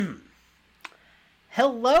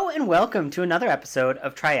Hello and welcome to another episode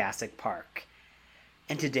of Triassic Park.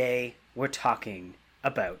 And today we're talking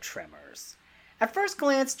about Tremors. At first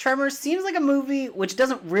glance, Tremors seems like a movie which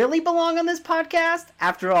doesn't really belong on this podcast.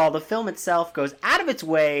 After all, the film itself goes out of its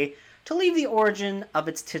way to leave the origin of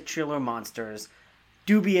its titular monsters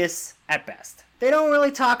dubious at best. They don't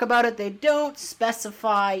really talk about it. They don't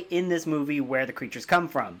specify in this movie where the creatures come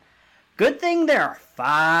from. Good thing there are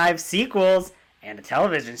 5 sequels and a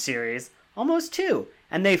television series. Almost 2,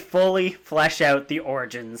 and they fully flesh out the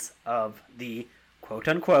origins of the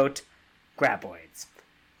quote-unquote graboids.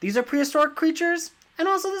 These are prehistoric creatures, and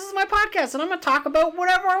also this is my podcast, and I'm going to talk about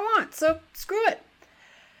whatever I want, so screw it.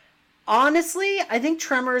 Honestly, I think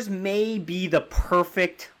Tremors may be the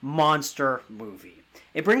perfect monster movie.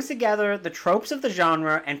 It brings together the tropes of the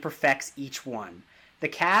genre and perfects each one. The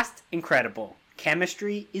cast, incredible.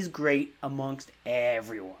 Chemistry is great amongst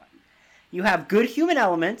everyone. You have good human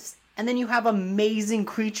elements, and then you have amazing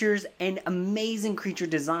creatures and amazing creature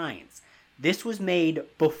designs. This was made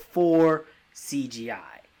before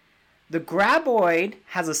CGI. The graboid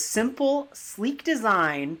has a simple, sleek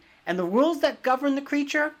design, and the rules that govern the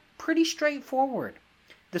creature pretty straightforward.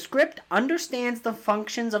 The script understands the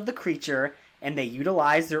functions of the creature, and they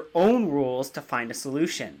utilize their own rules to find a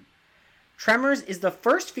solution. Tremors is the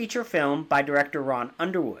first feature film by director Ron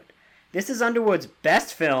Underwood. This is Underwood's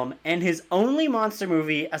best film and his only monster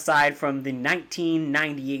movie aside from the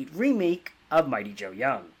 1998 remake of Mighty Joe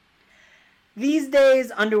Young. These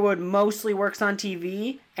days, Underwood mostly works on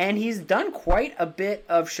TV, and he's done quite a bit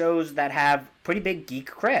of shows that have pretty big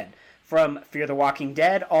geek cred, from Fear the Walking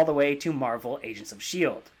Dead all the way to Marvel Agents of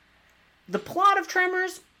S.H.I.E.L.D. The plot of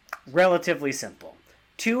Tremors? Relatively simple.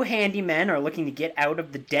 2 handymen are looking to get out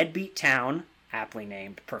of the deadbeat town, aptly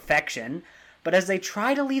named Perfection, but as they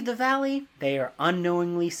try to leave the valley, they are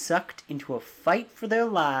unknowingly sucked into a fight for their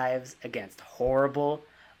lives against horrible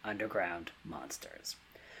underground monsters.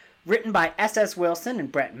 Written by S.S. Wilson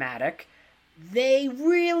and Brett Maddock, they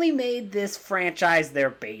really made this franchise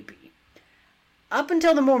their baby. Up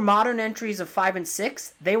until the more modern entries of 5 and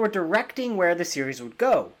 6, they were directing where the series would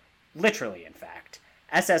go. Literally, in fact.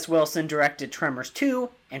 S.S. Wilson directed Tremors 2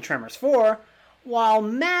 and Tremors 4, while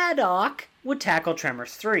Maddock would tackle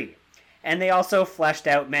Tremors 3. And they also fleshed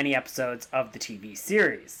out many episodes of the TV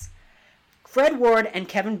series. Fred Ward and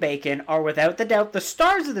Kevin Bacon are without the doubt the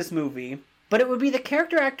stars of this movie, but it would be the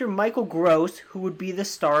character actor Michael Gross who would be the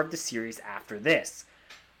star of the series after this.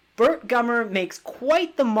 Burt Gummer makes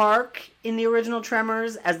quite the mark in the original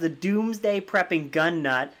Tremors as the doomsday prepping gun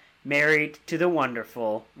nut married to the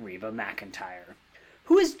wonderful Reba McEntire,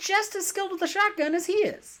 who is just as skilled with a shotgun as he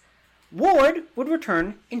is. Ward would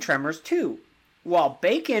return in Tremors 2. While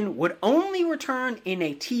Bacon would only return in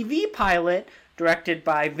a TV pilot directed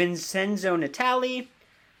by Vincenzo Natali,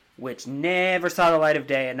 which never saw the light of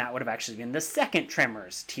day, and that would have actually been the second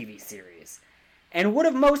Tremors TV series. And would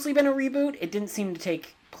have mostly been a reboot. It didn't seem to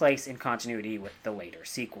take place in continuity with the later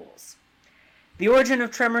sequels. The origin of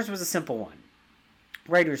Tremors was a simple one.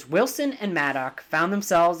 Writers Wilson and Maddock found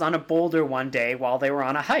themselves on a boulder one day while they were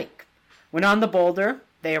on a hike. When on the boulder,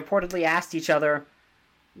 they reportedly asked each other,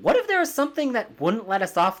 "What if there was something that wouldn't let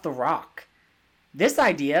us off the rock?" This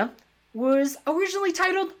idea was originally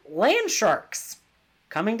titled Land Sharks,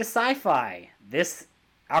 coming to Sci-Fi this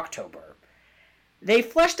October. They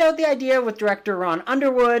fleshed out the idea with director Ron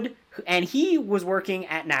Underwood, and he was working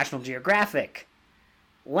at National Geographic.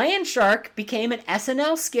 Land Shark became an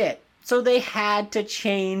SNL skit, so they had to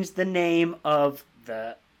change the name of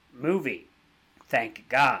the movie. Thank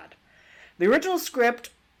God. The original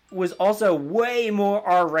script was also way more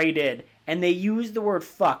R-rated, and they used the word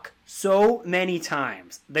fuck so many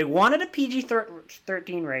times. They wanted a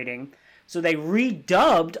PG-13 rating, so they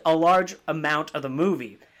redubbed a large amount of the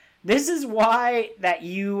movie. This is why that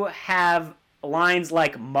you have lines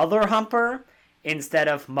like mother humper instead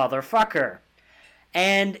of motherfucker.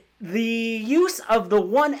 And the use of the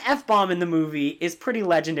one F-bomb in the movie is pretty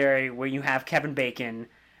legendary, where you have Kevin Bacon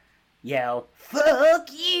yell, "Fuck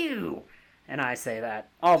you!" And I say that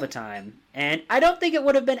all the time. And I don't think it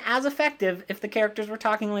would have been as effective if the characters were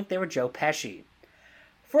talking like they were Joe Pesci.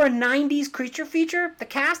 For a 90s creature feature, the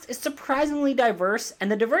cast is surprisingly diverse,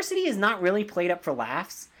 and the diversity is not really played up for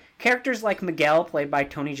laughs. Characters like Miguel, played by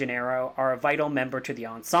Tony Gennaro, are a vital member to the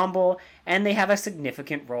ensemble, and they have a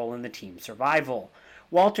significant role in the team's survival.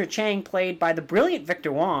 Walter Chang, played by the brilliant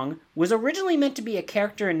Victor Wong, was originally meant to be a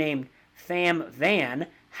character named Pham Van.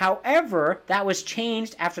 However, that was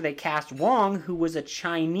changed after they cast Wong, who was a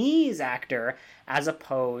Chinese actor, as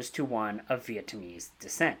opposed to one of Vietnamese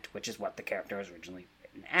descent, which is what the character was originally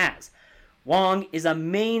written as. Wong is a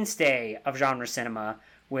mainstay of genre cinema,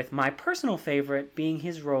 with my personal favorite being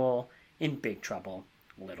his role in Big Trouble,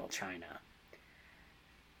 Little China.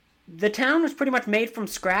 The town was pretty much made from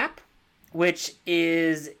scrap, which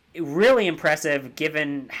is really impressive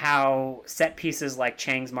given how set pieces like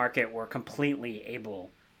Chang's Market were completely able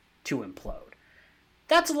to implode.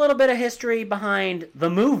 That's a little bit of history behind the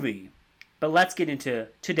movie, but let's get into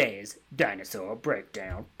today's dinosaur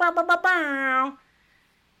breakdown. Bow, bow, bow, bow.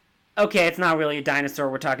 Okay, it's not really a dinosaur,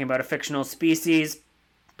 we're talking about a fictional species,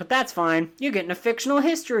 but that's fine. You're getting a fictional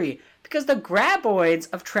history, because the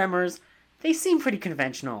graboids of Tremors, they seem pretty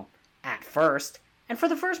conventional at first. And for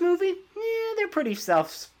the first movie, they're pretty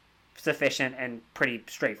self-sufficient and pretty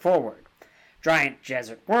straightforward. Giant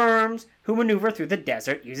desert worms who maneuver through the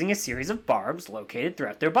desert using a series of barbs located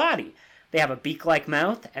throughout their body. They have a beak-like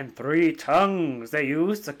mouth and 3 tongues they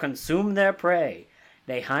use to consume their prey.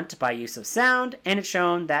 They hunt by use of sound, and it's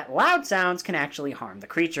shown that loud sounds can actually harm the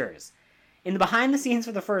creatures. In the behind the scenes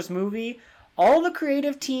for the first movie, all the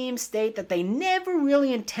creative teams state that they never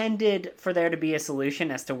really intended for there to be a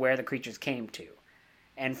solution as to where the creatures came to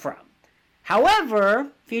and from. However,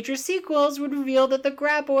 future sequels would reveal that the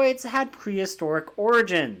graboids had prehistoric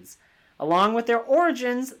origins. Along with their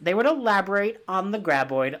origins, they would elaborate on the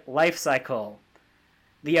graboid life cycle.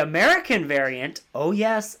 The American variant, oh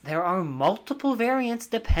yes, there are multiple variants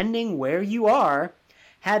depending where you are,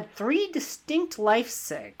 had 3 distinct life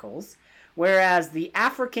cycles, whereas the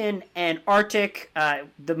African and Arctic,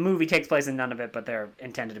 the movie takes place in none of it, but they're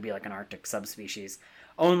intended to be like an Arctic subspecies,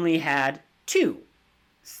 only had 2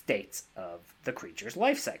 states of the creature's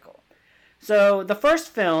life cycle. So the first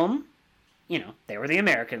film, they were the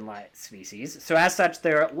American species, so as such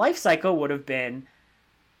their life cycle would have been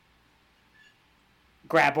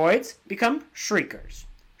graboids become shriekers.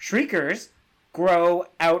 Shriekers grow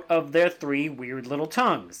out of their 3 weird little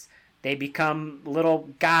tongues. They become little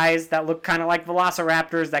guys that look kind of like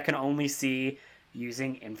velociraptors that can only see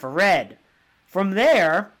using infrared. From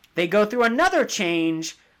there, they go through another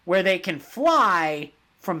change where they can fly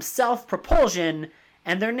from self-propulsion,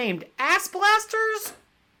 and they're named ass blasters?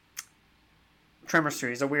 Tremors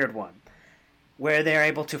 3 is a weird one. Where they're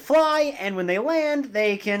able to fly, and when they land,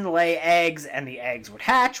 they can lay eggs, and the eggs would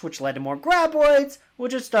hatch, which led to more graboids,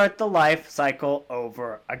 which would start the life cycle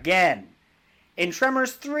over again. In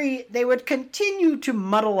Tremors 3, they would continue to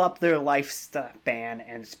muddle up their lifespan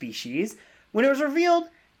and species, when it was revealed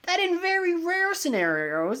that in very rare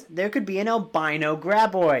scenarios, there could be an albino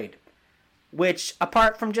graboid, which,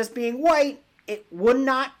 apart from just being white, it would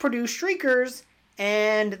not produce shriekers,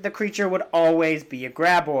 and the creature would always be a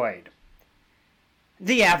graboid.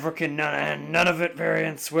 The African none of it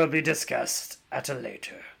variants will be discussed at a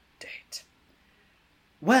later date.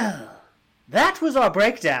 Well, that was our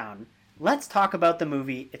breakdown. Let's talk about the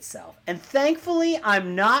movie itself. And thankfully,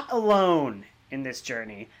 I'm not alone in this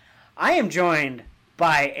journey. I am joined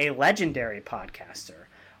by a legendary podcaster,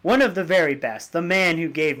 one of the very best, the man who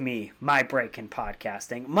gave me my break in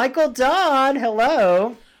podcasting, Michael Dodd.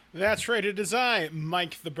 Hello. That's right, it is I,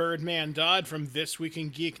 Mike the Birdman Dodd from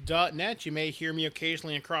ThisWeekinGeek.net. You may hear me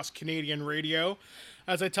occasionally across Canadian radio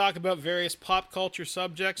as I talk about various pop culture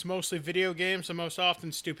subjects, mostly video games and most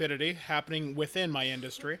often stupidity happening within my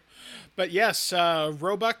industry. But yes,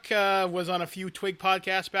 Roebuck was on a few Twig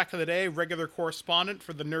podcasts back in the day, regular correspondent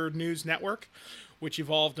for the Nerd News Network, which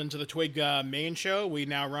evolved into the Twig main show. We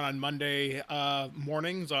now run on Monday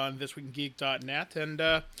mornings on ThisWeekinGeek.net, and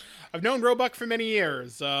I've known Roebuck for many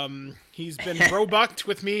years. He's been Roebucked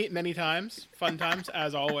with me many times. Fun times,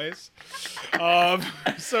 as always.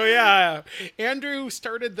 So yeah, Andrew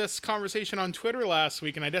started this conversation on Twitter last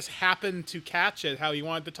week, and I just happened to catch it, how he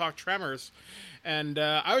wanted to talk Tremors. And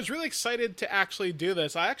I was really excited to actually do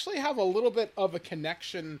this. I actually have a little bit of a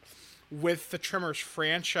connection with the Tremors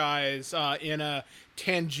franchise in a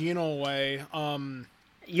tangential way.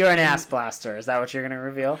 You're an ass blaster. Is that what you're going to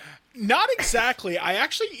reveal? Not exactly. I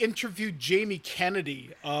actually interviewed Jamie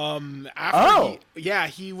Kennedy.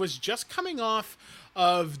 He was just coming off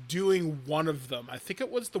of doing one of them. I think it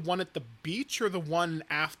was the one at the beach or the one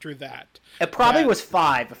after that. It probably was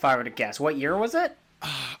 5, if I were to guess. What year was it?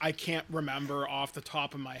 I can't remember off the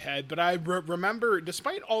top of my head, but I remember,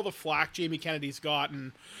 despite all the flack Jamie Kennedy's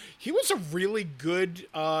gotten, he was a really good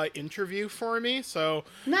interview for me. So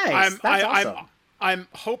nice. That's awesome. I'm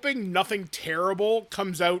hoping nothing terrible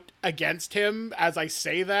comes out against him as I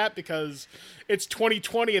say that, because it's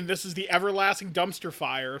 2020 and this is the everlasting dumpster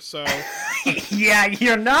fire. So yeah,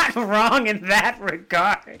 you're not wrong in that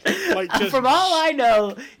regard. From all I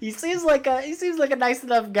know, he seems like a nice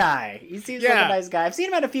enough guy. He seems like a nice guy. I've seen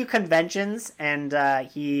him at a few conventions, and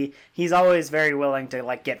he's always very willing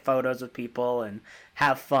to get photos with people and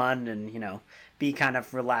have fun and be kind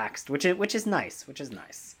of relaxed, which is nice. Which is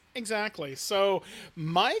nice. Exactly. So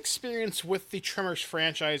my experience with the Tremors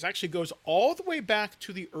franchise actually goes all the way back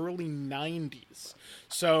to the early 90s.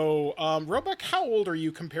 So, Roebuck, how old are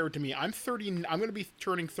you compared to me? I'm 30. I'm going to be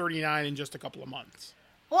turning 39 in just a couple of months.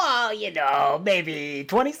 Well, maybe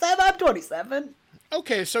 27. I'm 27.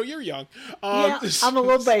 Okay, so you're young. Yeah, I'm a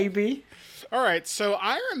little baby. All right, so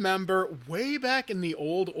I remember way back in the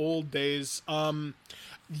old days,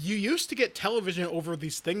 you used to get television over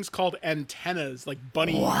these things called antennas, like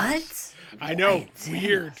bunny ears. What? I know, Antennas.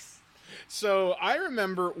 weird. So I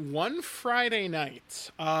remember one Friday night,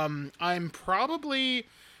 I'm probably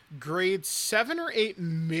grade 7 or 8,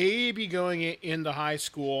 maybe going into high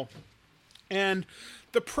school, and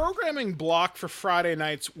the programming block for Friday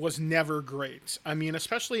nights was never great. I mean,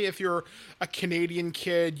 especially if you're a Canadian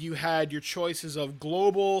kid, you had your choices of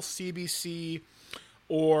Global, CBC,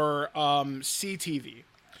 or CTV.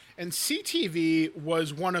 And CTV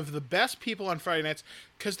was one of the best people on Friday nights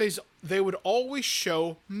because they would always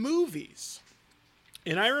show movies.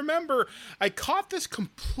 And I remember I caught this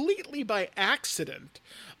completely by accident.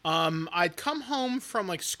 I'd come home from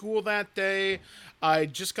like school that day.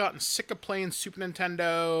 I'd just gotten sick of playing Super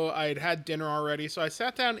Nintendo. I'd had dinner already. So I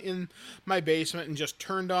sat down in my basement and just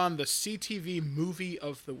turned on the CTV movie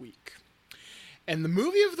of the week. And the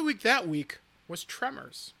movie of the week that week was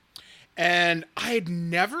Tremors. And I had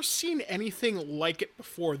never seen anything like it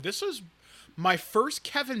before. This was my first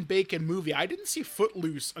Kevin Bacon movie. I didn't see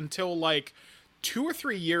Footloose until like 2 or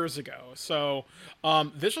 3 years ago. So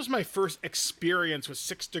this was my first experience with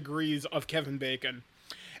 6 Degrees of Kevin Bacon.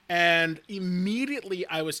 And immediately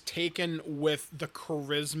I was taken with the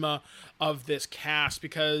charisma of this cast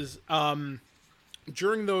because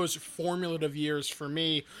during those formative years for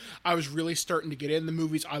me, I was really starting to get into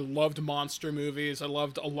movies. I loved monster movies. I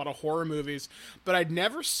loved a lot of horror movies, but I'd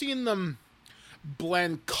never seen them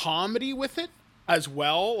blend comedy with it as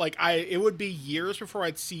well. Like it would be years before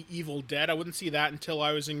I'd see Evil Dead. I wouldn't see that until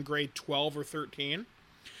I was in grade 12 or 13.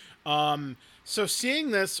 So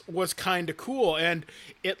seeing this was kind of cool, and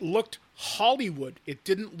it looked Hollywood. It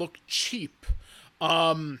didn't look cheap.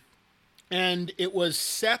 And it was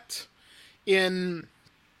set in,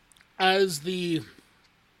 as the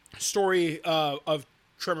story of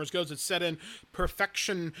Tremors goes, it's set in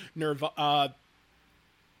Perfection, Nevada,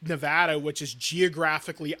 which is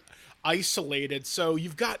geographically isolated. So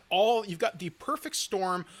you've got the perfect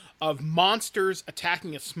storm of monsters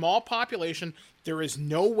attacking a small population. There is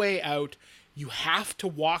no way out. You have to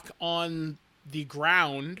walk on the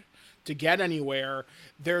ground to get anywhere.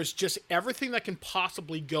 There's just everything that can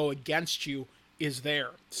possibly go against you is there.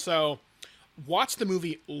 So watch the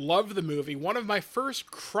movie, love the movie. One of my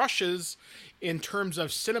first crushes in terms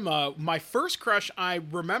of cinema, my first crush, I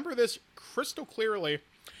remember this crystal clearly,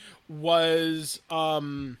 was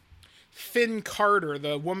Finn Carter,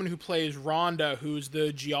 the woman who plays Rhonda, who's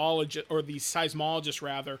the geologist, or the seismologist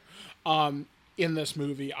rather, in this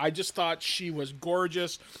movie. I just thought she was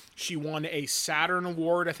gorgeous. She won a Saturn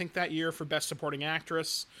Award, I think, that year for Best Supporting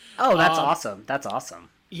Actress. Oh, that's awesome. That's awesome.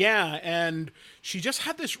 Yeah, and she just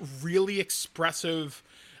had this really expressive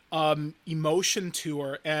emotion to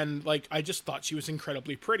her, and like I just thought she was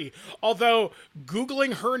incredibly pretty. Although,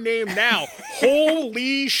 Googling her name now,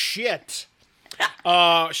 holy shit.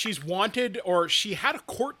 She's wanted, or she had a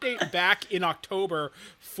court date back in October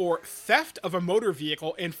for theft of a motor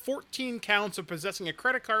vehicle and 14 counts of possessing a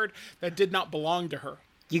credit card that did not belong to her.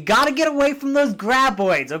 You gotta get away from those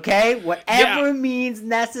graboids, okay? Whatever means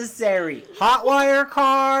necessary. Hotwire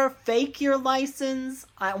car, fake your license,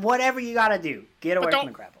 whatever you gotta do. Get away from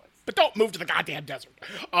the graboids. But don't move to the goddamn desert.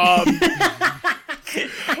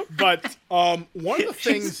 But one of the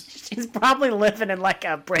things... She's probably living in like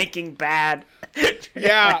a Breaking Bad.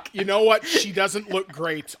 Yeah, you know what? She doesn't look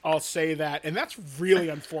great, I'll say that. And that's really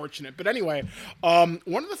unfortunate. But anyway,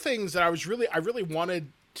 one of the things that I really wanted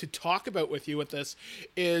to talk about with you with this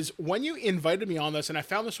is when you invited me on this, and I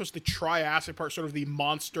found this was the Triassic part, sort of the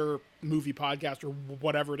monster movie podcast or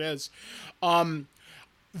whatever it is,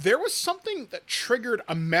 there was something that triggered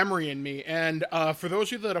a memory in me. And for those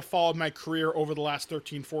of you that have followed my career over the last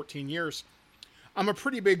 13, 14 years, I'm a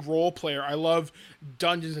pretty big role player. I love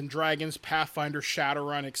Dungeons and Dragons, Pathfinder,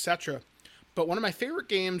 Shadowrun, etc. But one of my favorite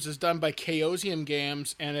games is done by Chaosium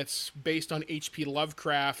Games, and it's based on H.P.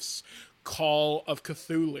 Lovecraft's Call of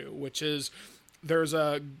Cthulhu, which is, there's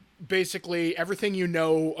basically everything you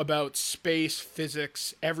know about space,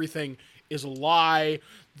 physics, everything is a lie.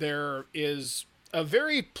 There is a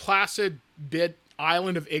very placid bit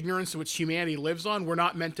island of ignorance in which humanity lives on. We're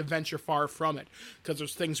not meant to venture far from it because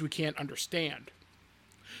there's things we can't understand.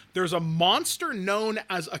 there's a monster known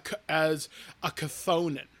as a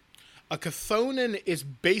Chthonian. A Chthonian is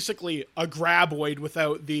basically a graboid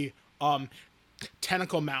without the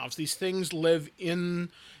tentacle mouths. These things live in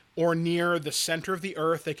or near the center of the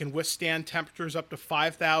earth. They can withstand temperatures up to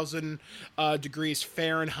 5,000 degrees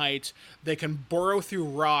Fahrenheit. They can burrow through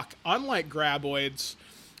rock, unlike graboids,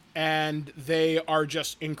 and they are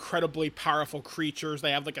just incredibly powerful creatures.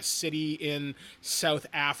 They have like a city in South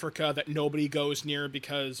Africa that nobody goes near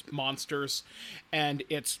because monsters, and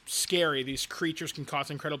it's scary. These creatures can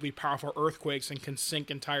cause incredibly powerful earthquakes and can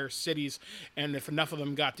sink entire cities, and if enough of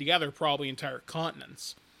them got together, probably entire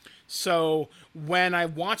continents. So when I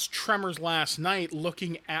watched Tremors last night,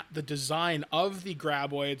 looking at the design of the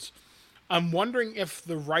graboids, I'm wondering if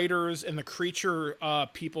the writers and the creature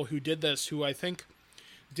people who did this, who I think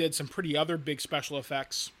did some pretty other big special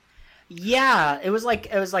effects. Yeah, it was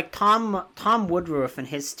like Tom Woodruff and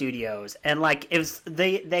his studios, and like it was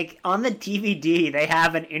they on the DVD they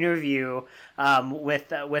have an interview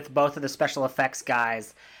with both of the special effects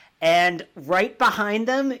guys, and right behind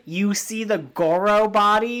them you see the Goro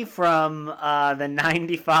body from the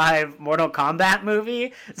 '95 Mortal Kombat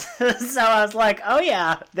movie. So I was like, oh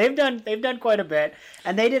yeah, they've done quite a bit,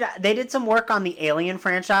 and they did some work on the Alien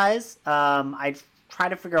franchise. I try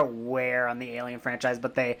to figure out where on the Alien franchise,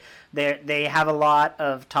 but they have a lot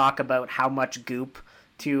of talk about how much goop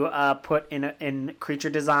to put in creature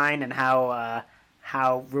design and how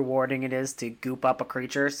rewarding it is to goop up a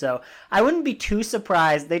creature. So I wouldn't be too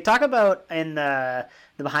surprised. They talk about in the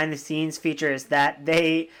behind the scenes features that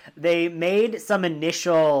they made some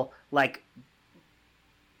initial like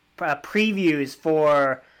previews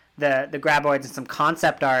for the graboids and some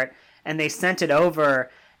concept art, and they sent it over.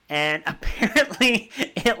 And apparently,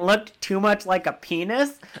 it looked too much like a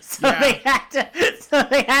penis, so they had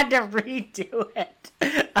to redo it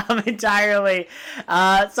entirely.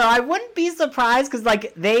 So I wouldn't be surprised because,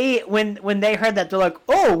 like, when they heard that, they're like,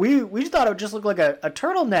 "Oh, we thought it would just look like a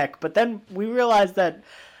turtleneck," but then we realized that,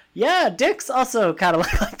 yeah, dicks also kind of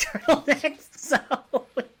look like turtlenecks, so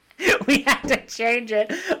we had to change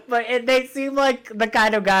it. But they seem like the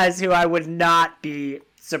kind of guys who I would not be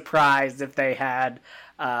surprised if they had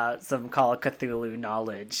some Call of Cthulhu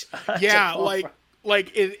knowledge. Yeah,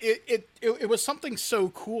 like it was something so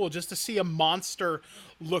cool just to see a monster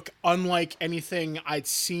look unlike anything I'd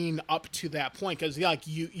seen up to that point. Because yeah, like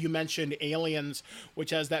you mentioned Aliens,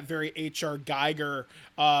 which has that very H.R. Geiger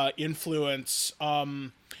influence,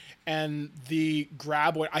 and the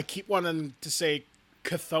graboid. I keep wanting to say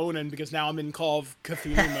Chthonian because now I'm in Call of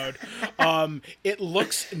Cthulhu mode. It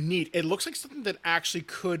looks neat. It looks like something that actually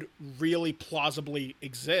could really plausibly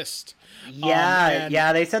exist.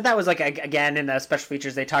 Yeah, they said that was like, again, in the special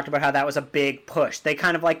features, they talked about how that was a big push. They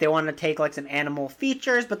kind of like, they wanted to take like some animal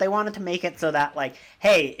features, but they wanted to make it so that like,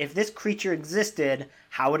 hey, if this creature existed,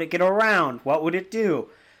 how would it get around? What would it do?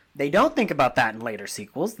 They don't think about that in later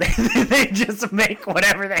sequels. They just make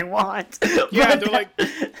whatever they want. Yeah,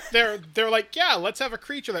 they're like, yeah, let's have a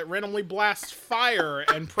creature that randomly blasts fire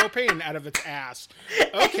and propane out of its ass.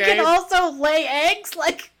 Okay. It can also lay eggs.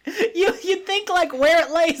 Like you'd think, like where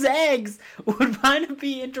it lays eggs would kind of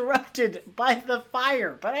be interrupted by the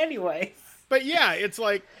fire. But anyway. But yeah,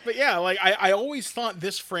 I always thought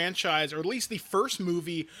this franchise, or at least the first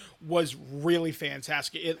movie, was really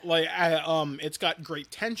fantastic. It's got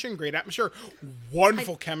great tension, great atmosphere,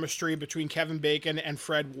 wonderful chemistry between Kevin Bacon and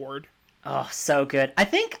Fred Ward. Oh, so good. I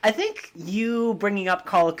think you bringing up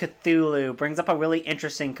Call of Cthulhu brings up a really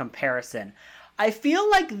interesting comparison. I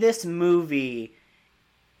feel like this movie,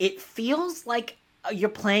 it feels like you're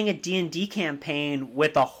playing a D&D campaign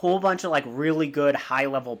with a whole bunch of like really good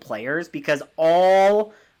high-level players, because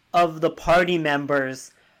all of the party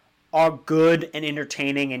members are good and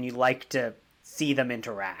entertaining and you like to see them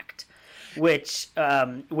interact, which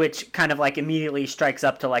kind of like immediately strikes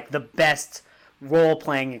up to like the best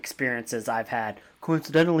role-playing experiences I've had.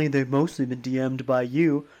 Coincidentally, they've mostly been DM'd by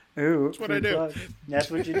you. Ooh, that's what I do.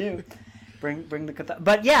 That's what you do. Bring the...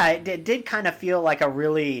 But yeah, it did kind of feel like a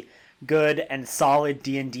really good and solid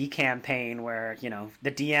D&D campaign where, you know, the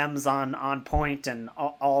DM's on point and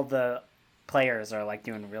all the players are like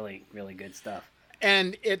doing really, really good stuff.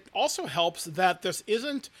 And it also helps that this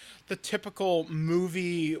isn't the typical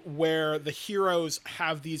movie where the heroes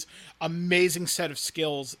have these amazing set of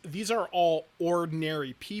skills. These are all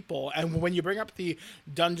ordinary people. And when you bring up the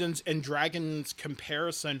Dungeons and Dragons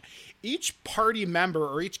comparison, each party member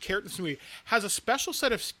or each character in this movie has a special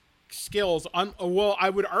set of skills. Well,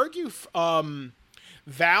 I would argue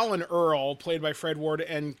Val and Earl, played by Fred Ward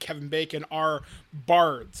and Kevin Bacon, are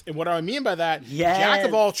bards. And what I mean by that, yes. Jack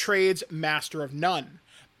of all trades, master of none.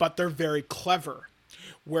 But they're very clever.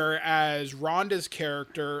 whereas Finn's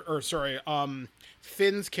character,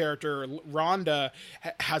 Rhonda,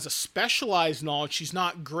 has a specialized knowledge. She's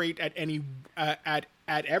not great at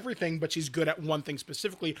at everything, but she's good at one thing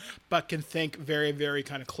specifically, but can think very, very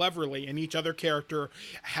kind of cleverly. And each other character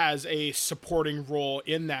has a supporting role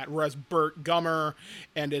in that. Whereas Burt Gummer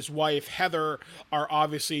and his wife Heather are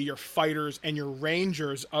obviously your fighters and your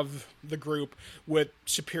rangers of the group with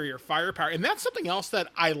superior firepower. And that's something else that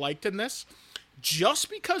I liked in this. Just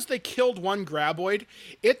because they killed one graboid,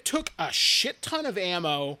 it took a shit ton of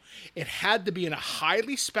ammo. It had to be in a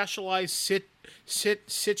highly specialized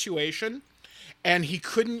situation, and he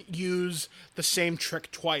couldn't use the same trick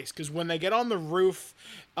twice. Because when they get on the roof,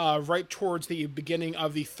 right towards the beginning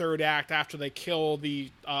of the third act, after they kill the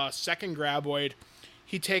second graboid,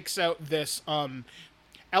 he takes out this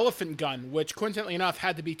elephant gun, which coincidentally enough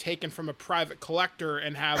had to be taken from a private collector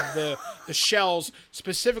and have the shells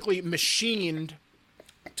specifically machined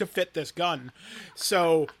to fit this gun.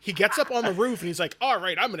 So he gets up on the roof and he's like, all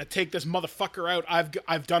right, I'm going to take this motherfucker out.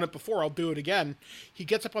 I've done it before. I'll do it again. He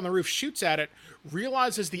gets up on the roof, shoots at it,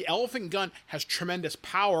 realizes the elephant gun has tremendous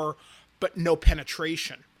power, but no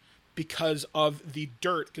penetration because of the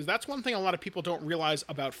dirt. Because that's one thing a lot of people don't realize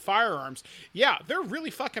about firearms. Yeah, they're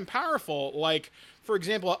really fucking powerful. Like, for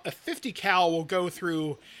example, a 50 cal will go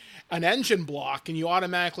through an engine block, and you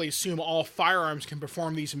automatically assume all firearms can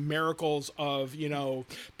perform these miracles of,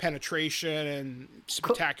 penetration and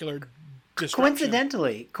spectacular disruption.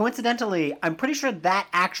 Coincidentally, I'm pretty sure that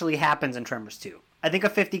actually happens in Tremors 2. I think a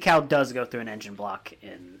 50 cal does go through an engine block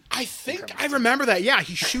in. I think I remember that. Yeah,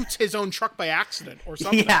 he shoots his own truck by accident or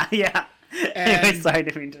something. Yeah. Anyway, sorry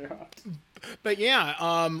to interrupt. But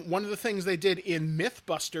yeah, one of the things they did in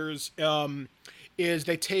MythBusters is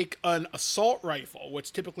they take an assault rifle,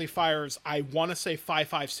 which typically fires, I want to say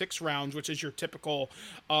 5.56 rounds, which is your typical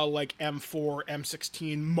like M4,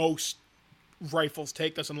 M16. Most rifles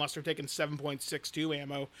take this unless they're taking 7.62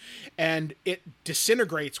 ammo, and it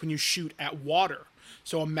disintegrates when you shoot at water.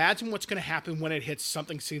 So imagine what's going to happen when it hits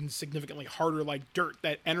something significantly harder like dirt.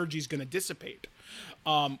 That energy is going to dissipate.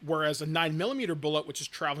 Whereas a 9mm bullet, which is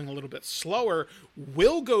traveling a little bit slower,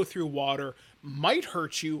 will go through water, might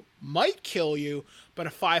hurt you, might kill you, but a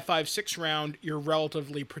 5.56 round, you're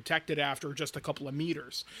relatively protected after just a couple of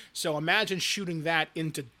meters. So imagine shooting that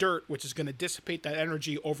into dirt, which is going to dissipate that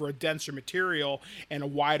energy over a denser material and a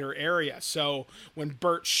wider area. So when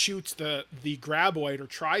Burt shoots the graboid, or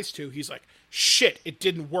tries to, he's like, shit, it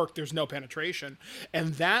didn't work, there's no penetration.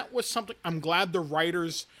 And that was something I'm glad the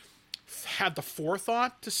writers had the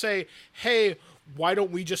forethought to say, hey, why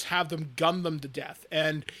don't we just have them gun them to death?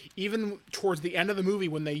 And even towards the end of the movie,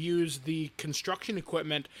 when they use the construction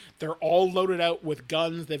equipment, they're all loaded out with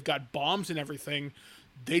guns, they've got bombs and everything.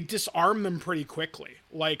 They disarm them pretty quickly.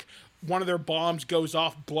 Like, one of their bombs goes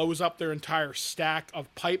off, blows up their entire stack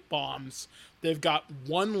of pipe bombs. They've got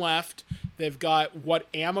one left. They've got what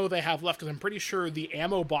ammo they have left, because I'm pretty sure the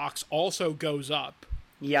ammo box also goes up.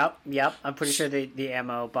 Yep. I'm pretty sure the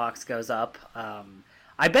ammo box goes up.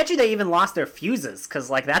 I bet you they even lost their fuses,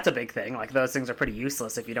 because, like, that's a big thing. Like, those things are pretty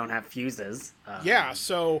useless if you don't have fuses. Yeah,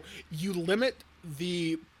 so you limit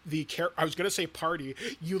I was going to say party.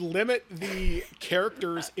 You limit the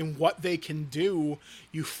characters in what they can do.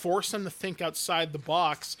 You force them to think outside the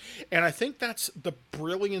box. And I think that's the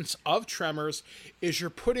brilliance of Tremors, is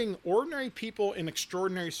you're putting ordinary people in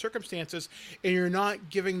extraordinary circumstances, and you're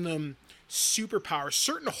not giving them superpowers.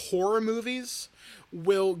 Certain horror movies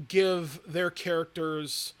will give their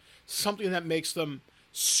characters something that makes them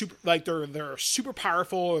super, like they're super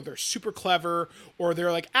powerful, or they're super clever, or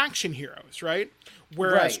they're like action heroes, right?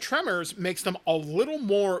 Whereas Tremors makes them a little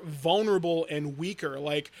more vulnerable and weaker.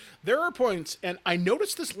 Like, there are points, and I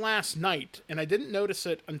noticed this last night, and I didn't notice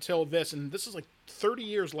it until this, and this is like 30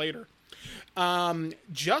 years later.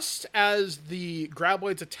 Just as the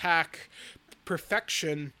graboids attack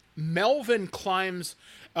perfection, Melvin climbs.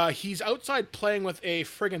 He's outside playing with a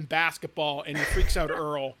friggin' basketball, and he freaks out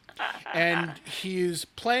Earl. And he's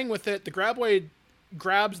playing with it. The graboid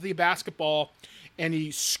grabs the basketball, and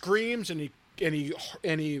he screams, and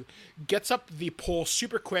he gets up the pole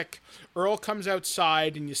super quick. Earl comes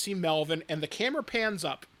outside, and you see Melvin, and the camera pans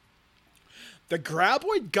up. The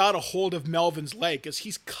graboid got a hold of Melvin's leg because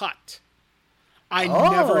he's cut. I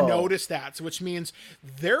never noticed that, so which means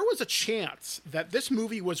there was a chance that this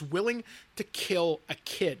movie was willing to kill a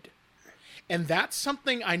kid. And that's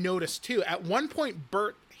something I noticed too. At one point,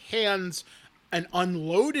 Burt hands an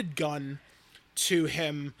unloaded gun to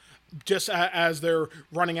him just as they're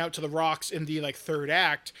running out to the rocks in the third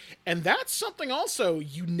act. And that's something also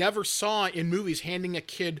you never saw in movies, handing a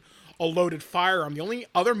kid a loaded firearm. The only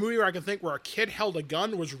other movie where I can think where a kid held a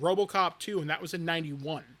gun was RoboCop 2, and that was in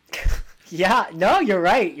 91. Yeah, no, you're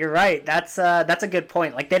right. You're right. That's a good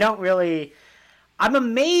point. Like, they don't really... I'm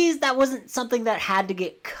amazed that wasn't something that had to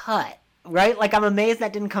get cut, right? Like, I'm amazed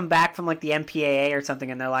that didn't come back from, like, the MPAA or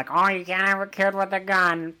something, and they're like, oh, you can't have a kid with a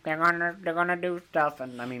gun. They're gonna do stuff,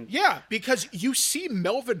 and I mean... Yeah, because you see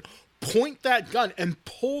Melvin point that gun and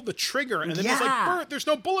pull the trigger, and then he's like, Bert, there's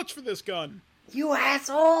no bullets for this gun. You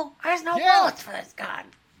asshole! There's no bullets for this gun.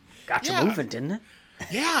 Got you moving, didn't it?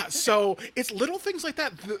 Yeah, so it's little things like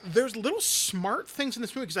that. There's little smart things in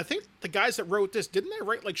this movie, because I think the guys that wrote this, didn't they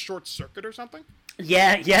write, like, Short Circuit or something?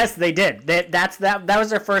 Yeah, yes, they did. That was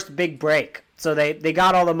their first big break. So they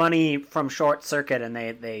got all the money from Short Circuit, and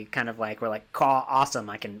they kind of like were like, awesome,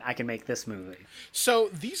 I can make this movie. So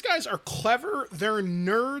these guys are clever. They're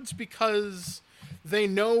nerds because they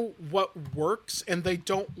know what works, and they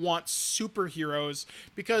don't want superheroes,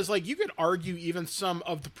 because, like, you could argue even some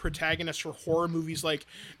of the protagonists for horror movies like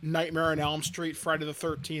Nightmare on Elm Street, Friday the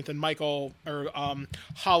 13th, and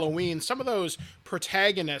Halloween, some of those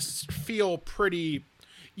protagonists feel pretty...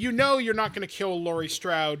 You know you're not going to kill Laurie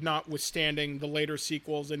Strode, notwithstanding the later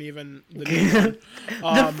sequels and even the new one.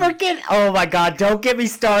 The freaking... Oh my god, don't get me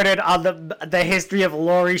started on the history of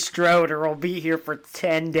Laurie Strode, or we'll be here for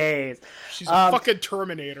 10 days. She's a fucking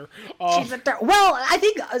Terminator. Well,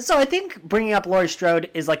 I think bringing up Laurie Strode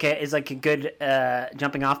is like a good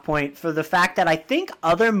jumping off point for the fact that I think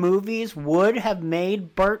other movies would have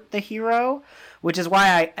made Bert the hero, which is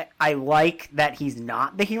why I like that he's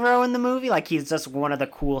not the hero in the movie. Like, he's just one of the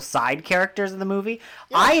cool side characters in the movie.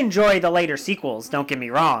 Yeah. I enjoy the later sequels, don't get me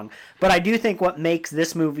wrong. But I do think what makes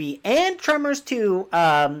this movie and Tremors 2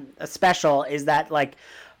 special is that, like,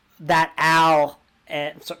 that Val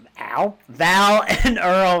and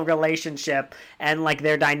Earl relationship, and, like,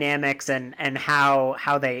 their dynamics and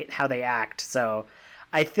how they act. So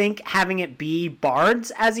I think having it be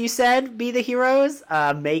bards, as you said, be the heroes,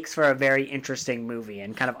 makes for a very interesting movie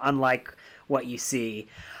and kind of unlike what you see.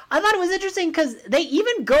 I thought it was interesting because they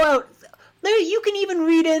even go out... You can even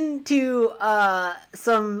read into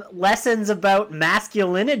some lessons about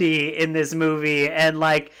masculinity in this movie, and,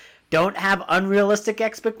 like, don't have unrealistic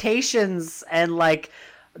expectations, and, like,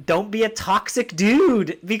 don't be a toxic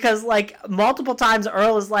dude, because, like, multiple times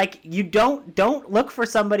Earl is like, you don't look for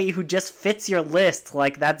somebody who just fits your list.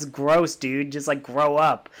 Like, that's gross, dude. Just, like, grow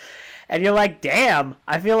up. And you're like, damn,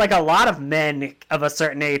 I feel like a lot of men of a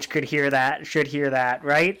certain age should hear that,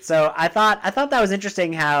 right? So I thought that was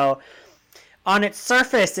interesting how on its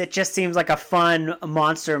surface it just seems like a fun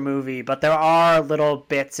monster movie, but there are little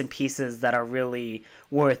bits and pieces that are really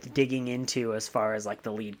worth digging into as far as, like,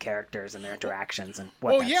 the lead characters and their interactions and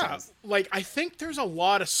what that says. Like, I think there's a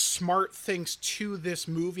lot of smart things to this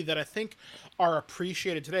movie that I think are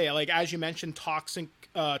appreciated today. Like, as you mentioned, toxic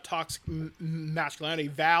masculinity.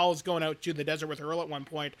 Val's going out to the desert with Earl at one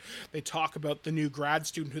point. They talk about the new grad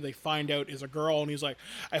student who they find out is a girl, and he's like,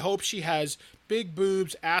 I hope she has big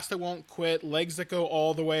boobs, ass that won't quit, legs that go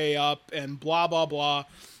all the way up, and blah, blah, blah.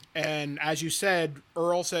 And as you said,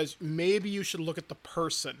 Earl says, maybe you should look at the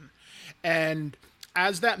person. And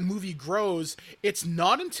as that movie grows, it's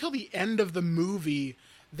not until the end of the movie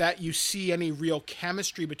that you see any real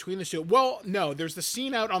chemistry between the two. Well, no, there's the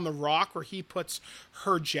scene out on the rock where he puts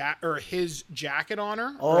his jacket on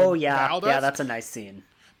her. Oh, yeah. Yeah, that's a nice scene.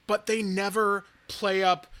 But they never play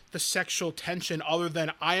up the sexual tension other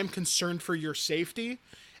than, I am concerned for your safety.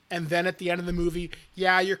 And then at the end of the movie,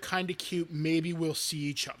 yeah, you're kind of cute. Maybe we'll see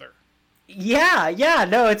each other. Yeah.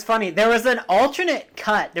 No, it's funny. There was an alternate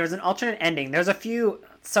cut. There was an alternate ending. There's a few.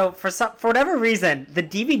 So for whatever reason, the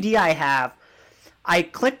DVD I have, I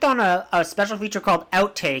clicked on a special feature called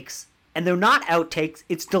Outtakes, and they're not outtakes.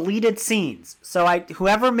 It's deleted scenes. So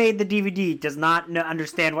whoever made the DVD does not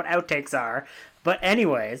understand what outtakes are. But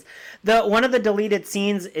anyways, one of the deleted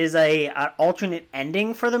scenes is an alternate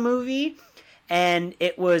ending for the movie. And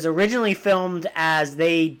it was originally filmed as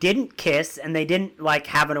they didn't kiss and they didn't, like,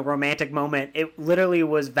 have a romantic moment. It literally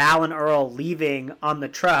was Val and Earl leaving on the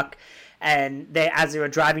truck, and as they were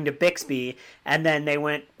driving to Bixby, and then they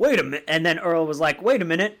went, wait a minute, and then Earl was like, wait a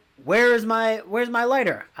minute, where's my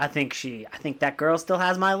lighter? I think that girl still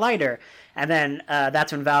has my lighter. And then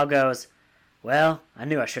that's when Val goes, well, I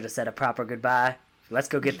knew I should have said a proper goodbye. Let's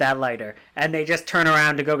go get that lighter. And they just turn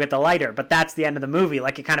around to go get the lighter. But that's the end of the movie.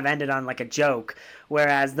 Like, it kind of ended on, like, a joke.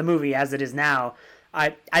 Whereas the movie, as it is now, I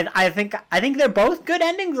think they're both good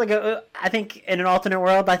endings. Like I think in an alternate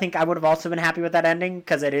world, I think I would have also been happy with that ending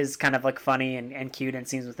because it is kind of like funny and cute and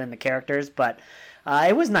scenes within the characters. But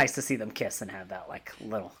it was nice to see them kiss and have that like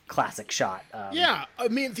little classic shot. Yeah, I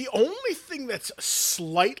mean the only thing that's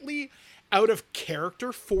slightly out of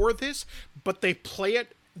character for this, but they play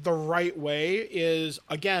it the right way, is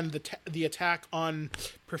again the attack on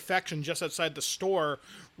Perfection just outside the store.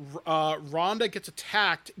 Rhonda gets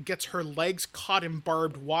attacked, gets her legs caught in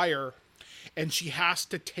barbed wire, and she has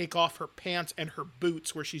to take off her pants and her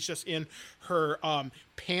boots where she's just in her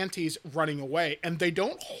panties running away. And they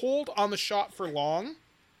don't hold on the shot for long.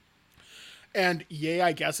 And yeah,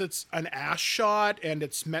 I guess it's an ass shot and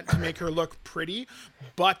it's meant to make her look pretty,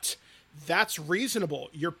 but that's reasonable.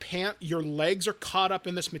 Your legs are caught up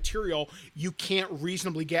in this material. You can't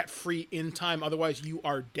reasonably get free in time. Otherwise you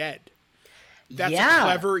are dead. That's a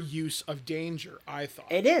clever use of danger, I thought.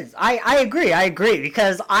 It is. I agree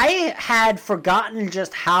because I had forgotten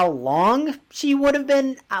just how long she would have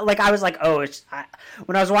been. Like, I was like,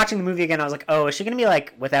 when I was watching the movie again, I was like, oh, is she going to be,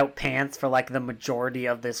 like, without pants for, like, the majority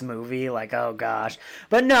of this movie? Like, oh, gosh.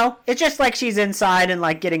 But no, it's just like she's inside and,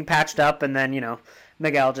 like, getting patched up, and then,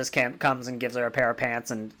 Miguel just comes and gives her a pair of pants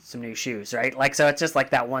and some new shoes, right? Like, so it's just,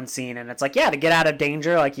 like, that one scene, and it's like, yeah, to get out of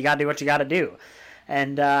danger, like, you got to do what you got to do.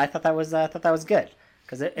 And I thought that was good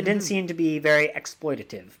because it didn't seem to be very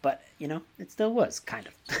exploitative, but it still was kind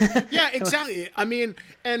of. Yeah, exactly. I mean,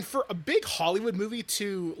 and for a big Hollywood movie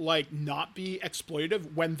to like not be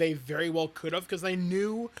exploitative when they very well could have, because they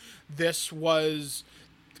knew this was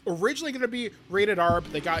originally going to be rated R,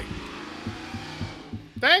 but they got.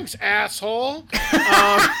 Thanks, asshole.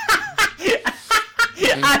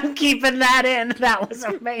 I'm keeping that in. That was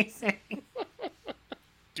amazing.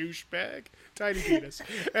 Douchebag. Tiny penis.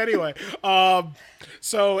 Anyway, yeah,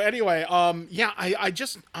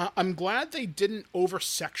 I'm glad they didn't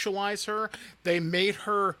over-sexualize her. They made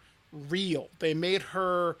her real. They made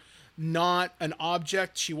her not an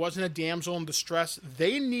object. She wasn't a damsel in distress.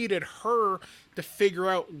 They needed her to figure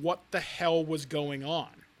out what the hell was going on.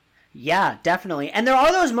 Yeah, definitely. And there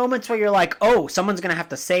are those moments where you're like, oh, someone's going to have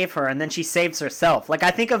to save her, and then she saves herself. Like,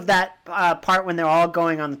 I think of that part when they're all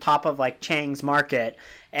going on the top of, like, Chang's Market,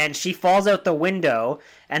 and she falls out the window,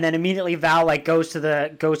 and then immediately Val, like, goes to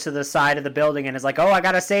the side of the building and is like, oh, I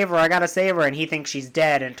gotta save her, and he thinks she's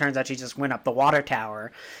dead, and it turns out she just went up the water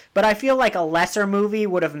tower. But I feel like a lesser movie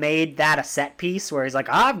would have made that a set piece, where he's like,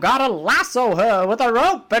 I've gotta lasso her with a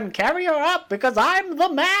rope and carry her up because I'm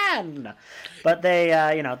the man! But they,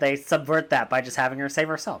 they subvert that by just having her save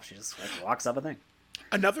herself. She just like, walks up a thing.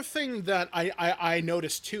 Another thing that I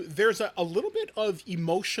noticed too, there's a little bit of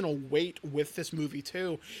emotional weight with this movie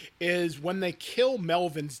too, is when they kill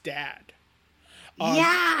Melvin's dad.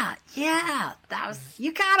 Yeah, that was,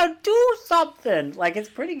 you gotta do something. Like, it's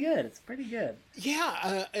pretty good.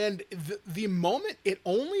 Yeah, and the moment, it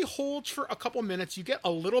only holds for a couple minutes. You get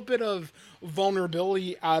a little bit of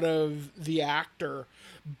vulnerability out of the actor,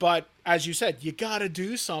 but as you said, you gotta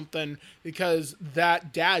do something because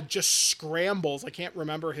that dad just scrambles. I can't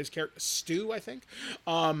remember his character, Stu, I think.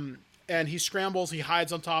 And he scrambles, he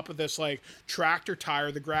hides on top of this, like, tractor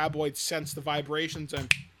tire. The graboids sense the vibrations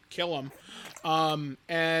and kill him.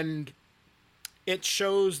 And it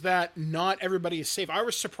shows that not everybody is safe. I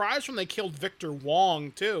was surprised when they killed Victor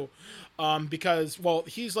Wong too, because, well,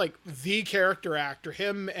 he's like the character actor,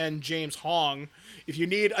 him and James Hong. If you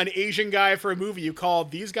need an Asian guy for a movie, you call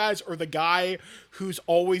these guys, or the guy who's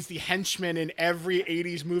always the henchman in every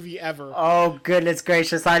 80s movie ever. Oh, goodness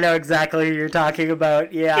gracious. I know exactly who you're talking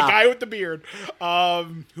about. Yeah. The guy with the beard,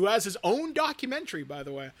 who has his own documentary, by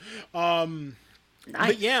the way. Nice.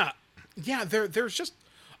 But yeah, there's just,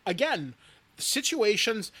 again,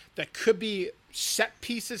 situations that could be set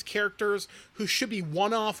pieces, characters who should be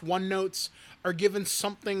one-off, one-notes, are given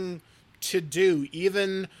something to do.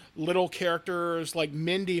 Even little characters like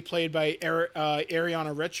Mindy, played by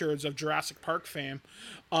Ariana Richards of Jurassic Park fame,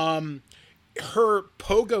 her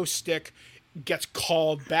pogo stick gets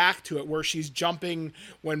called back to it, where she's jumping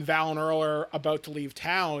when Val and Earl are about to leave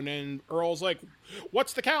town, and Earl's like,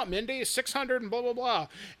 what's the count, Mindy? 600 and blah, blah, blah.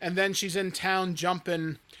 And then she's in town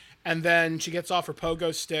jumping, and then she gets off her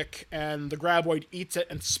pogo stick, and the graboid eats it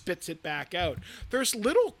and spits it back out. There's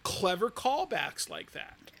little clever callbacks like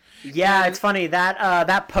that. Yeah, it's funny that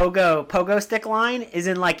that pogo stick line is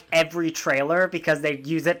in like every trailer because they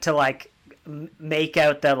use it to like make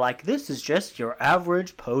out that like, this is just your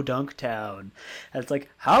average podunk town. And it's like,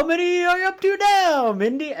 how many are you up to now,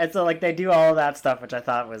 Mindy? And so like they do all of that stuff, which I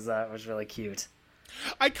thought was really cute.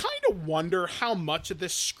 I kind of wonder how much of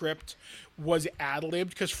this script was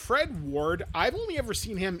ad-libbed, because Fred Ward, I've only ever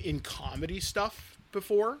seen him in comedy stuff.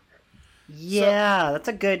 before? Yeah, that's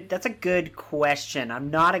a good question. I'm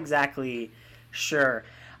not exactly sure.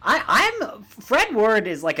 I'm Fred Ward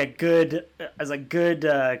is like a good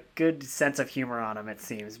good sense of humor on him, it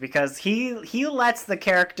seems, because he lets the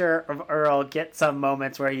character of Earl get some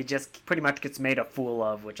moments where he just pretty much gets made a fool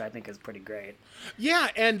of, which I think is pretty great. Yeah,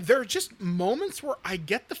 and there are just moments where I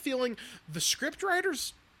get the feeling the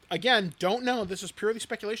scriptwriters, again, don't know, this is purely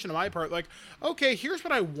speculation on my part, like, okay, here's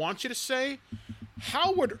what I want you to say.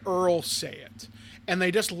 How would Earl say it? And they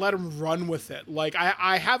just let him run with it. Like,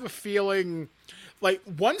 I have a feeling, like,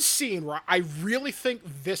 one scene where I really think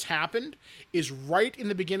this happened is right in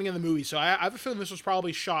the beginning of the movie. So I have a feeling this was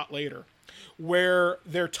probably shot later, where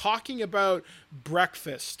they're talking about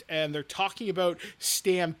breakfast and they're talking about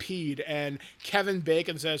Stampede, and Kevin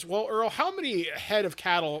Bacon says, well, Earl, how many head of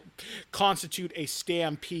cattle constitute a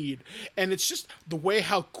stampede? And it's just the way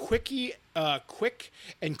how quick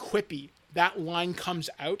and quippy that line comes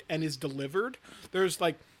out and is delivered. There's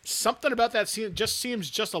like something about that scene that just seems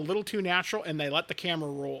just a little too natural, and they let the camera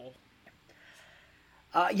roll.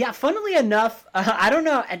 Yeah, funnily enough, I don't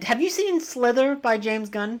know. Have you seen Slither by James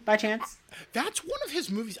Gunn by chance? That's one of his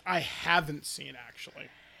movies I haven't seen, actually.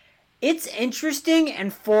 It's interesting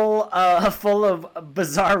and full of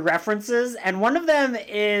bizarre references, and one of them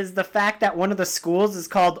is the fact that one of the schools is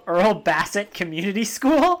called Earl Bassett Community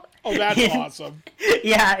School. Oh, that's awesome.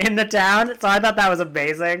 Yeah, in the town. So I thought that was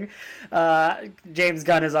amazing. James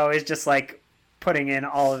Gunn is always just like putting in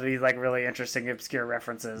all of these like really interesting obscure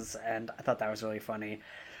references, and I thought that was really funny.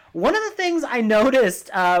 One of the things I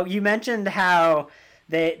noticed, you mentioned how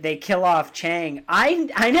they kill off Chang.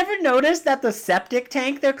 I never noticed that the septic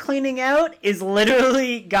tank they're cleaning out is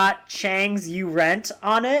literally got Chang's You Rent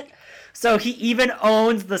on it. So he even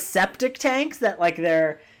owns the septic tanks that like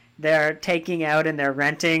they're taking out and they're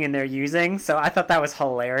renting and they're using. So I thought that was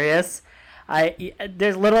hilarious.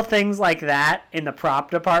 There's little things like that in the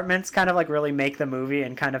prop departments kind of like really make the movie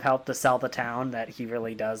and kind of help to sell the town, that he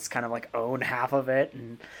really does kind of like own half of it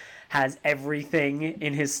and has everything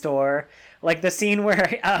in his store. Like the scene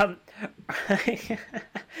where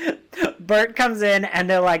Bert comes in and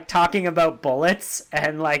they're like talking about bullets,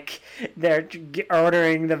 and like they're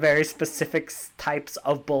ordering the very specific types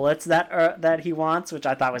of bullets that he wants, which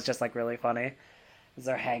I thought was just like really funny, as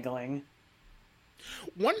they're haggling.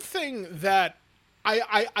 One thing that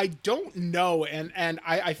I don't know, and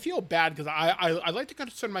I feel bad because I like to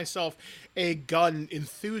consider myself a gun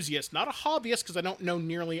enthusiast, not a hobbyist because I don't know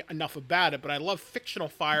nearly enough about it, but I love fictional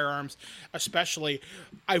firearms especially.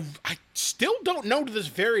 I still don't know to this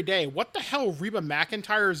very day what the hell Reba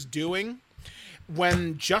McEntire is doing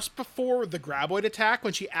when just before the Graboid attack,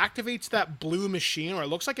 when she activates that blue machine where it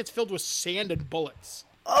looks like it's filled with sand and bullets.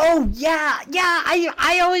 Oh yeah.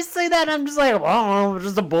 I always say that. I'm just like, oh,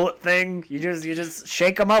 just a bullet thing. You just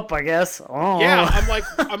shake them up, I guess. Oh. Yeah,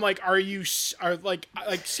 I'm like, are like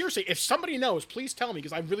seriously? If somebody knows, please tell me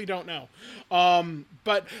because I really don't know.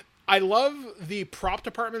 But I love the prop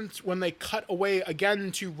departments when they cut away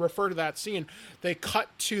again to refer to that scene. They cut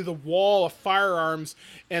to the wall of firearms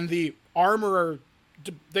and the armorer.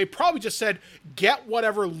 They probably just said, get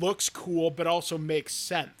whatever looks cool but also makes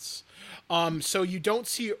sense. So you don't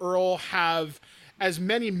see Earl have as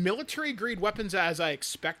many military-grade weapons as I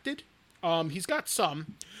expected. He's got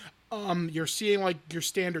some. You're seeing, like, your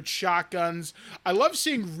standard shotguns. I love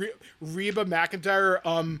seeing Reba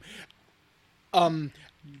McEntire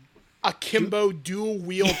akimbo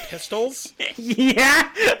dual-wield pistols. Yeah,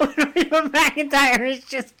 Reba McEntire is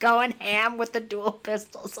just going ham with the dual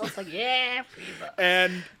pistols. So I was like, yeah, Reba.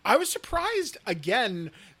 And I was surprised,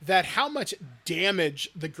 again, that how much damage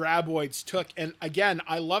the Graboids took. And again,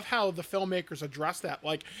 I love how the filmmakers address that.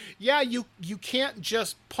 Like, yeah, you can't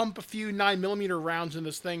just pump a few 9mm rounds in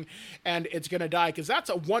this thing and it's going to die, because that's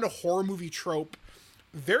one horror movie trope.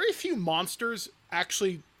 Very few monsters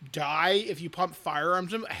actually die if you pump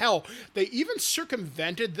firearms in them. Hell, they even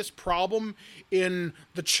circumvented this problem in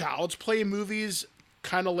the Child's Play movies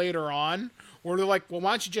kind of later on, where they're like, well,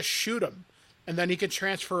 why don't you just shoot him? And then he can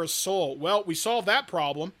transfer his soul. Well, we solved that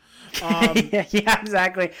problem. Yeah,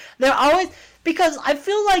 exactly. They're always, because I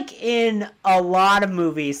feel like in a lot of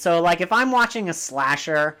movies, so like if I'm watching a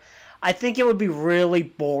slasher, I think it would be really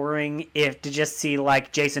boring if to just see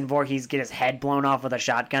like Jason Voorhees get his head blown off with a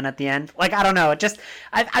shotgun at the end. Like, I don't know.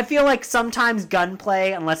 I feel like sometimes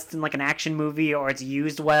gunplay, unless it's in like an action movie or it's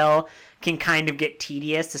used well, can kind of get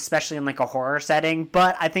tedious, especially in like a horror setting.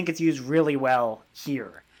 But I think it's used really well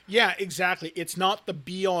here. Yeah, exactly. It's not the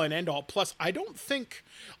be all and end all. Plus, I don't think,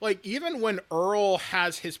 like, even when Earl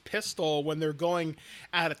has his pistol when they're going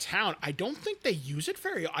out of town, I don't think they use it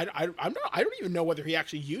very. I'm not. I don't even know whether he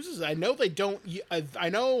actually uses it. I know they don't. I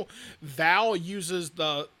know Val uses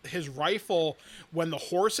his rifle when the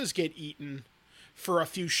horses get eaten for a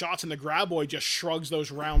few shots, and the Graboid just shrugs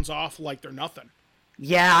those rounds off like they're nothing.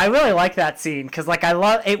 Yeah, I really like that scene because, like, I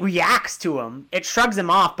love it. Reacts to him. It shrugs him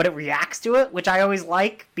off, but it reacts to it, which I always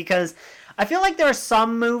like because I feel like there are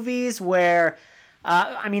some movies where,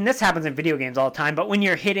 I mean, this happens in video games all the time. But when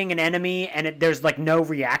you're hitting an enemy and there's like no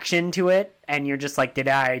reaction to it, and you're just like, did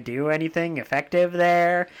I do anything effective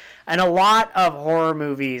there? And a lot of horror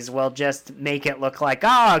movies will just make it look like,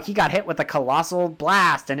 oh, he got hit with a colossal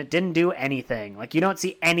blast and it didn't do anything. Like, you don't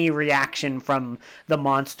see any reaction from the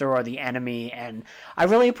monster or the enemy. And I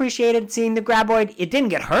really appreciated seeing the Graboid. It didn't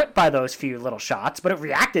get hurt by those few little shots, but it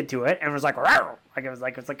reacted to it and was like, rawr! Like,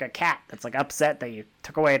 it's like a cat that's like upset that you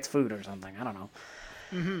took away its food or something. I don't know.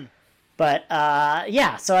 Mm-hmm. But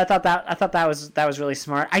yeah, so I thought that was really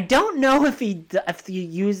smart. I don't know if you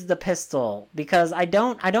used the pistol because I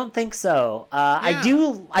don't think so. Yeah.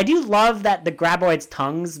 I do love that the Graboid's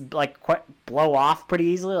tongues like blow off pretty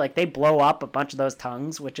easily. Like they blow up a bunch of those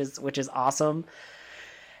tongues, which is awesome.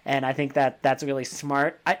 And I think that's really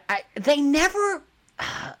smart. They never,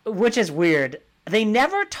 which is weird. They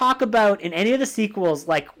never talk about in any of the sequels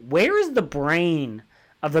like where is the brain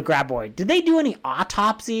of the Graboid. Did they do any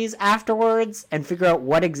autopsies afterwards and figure out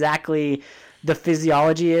what exactly the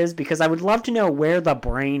physiology is? Because I would love to know where the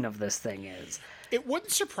brain of this thing is. It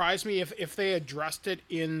wouldn't surprise me if they addressed it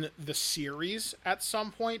in the series at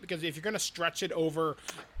some point, because if you're going to stretch it over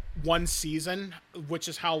one season, which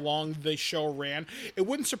is how long the show ran, it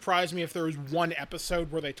wouldn't surprise me if there was one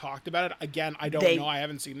episode where they talked about it. Again, I don't know. I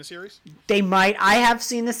haven't seen the series. They might. I have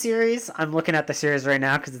seen the series. I'm looking at the series right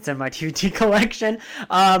now because it's in my DVD collection.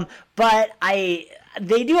 But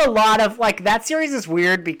they do a lot of, like, that series is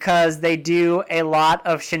weird because they do a lot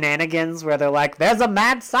of shenanigans where they're like, there's a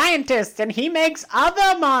mad scientist and he makes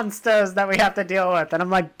other monsters that we have to deal with. And I'm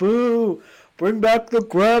like, boo. Bring back the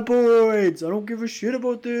Graboids. I don't give a shit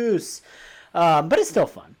about this. But it's still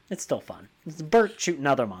fun. It's Bert shooting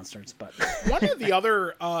other monsters. But one of the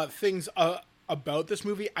other things about this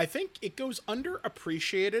movie, I think it goes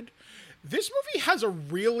underappreciated. This movie has a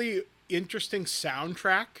really interesting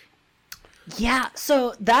soundtrack. Yeah,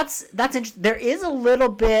 so that's interesting. There is a little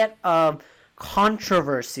bit of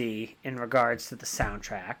controversy in regards to the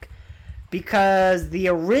soundtrack because the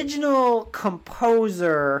original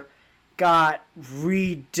composer got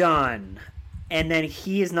redone, and then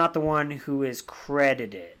he is not the one who is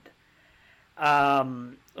credited.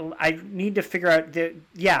 I need to figure out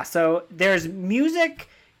so there's music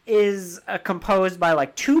is composed by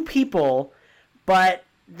like two people, but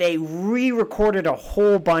they re-recorded a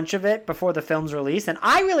whole bunch of it before the film's release, and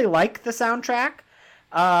I really like the soundtrack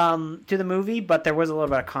to the movie, but there was a little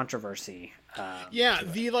bit of controversy.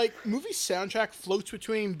 The movie soundtrack floats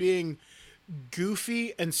between being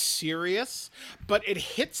goofy and serious, but it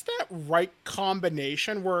hits that right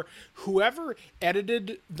combination where whoever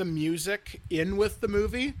edited the music in with the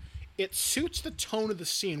movie, it suits the tone of the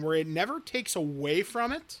scene where it never takes away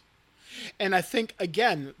from it. And I think,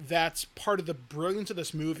 again, that's part of the brilliance of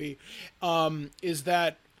this movie, is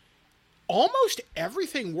that almost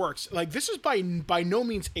everything works. Like, this is by no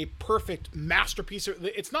means a perfect masterpiece.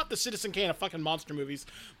 It's not the Citizen Kane of fucking monster movies,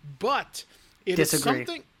 but it is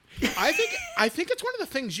something. I think it's one of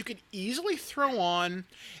the things you could easily throw on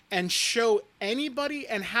and show anybody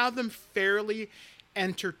and have them fairly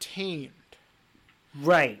entertained.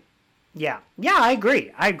 Right. Yeah. Yeah, I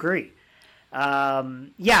agree.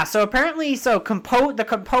 So apparently, the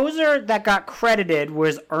composer that got credited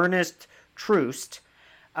was Ernest Troost,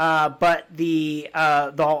 but the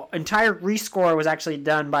entire rescore was actually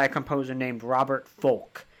done by a composer named Robert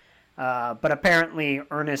Folk. But apparently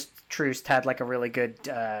Ernest Troost had like a really good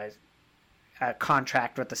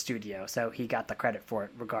contract with the studio, so he got the credit for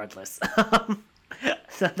it regardless.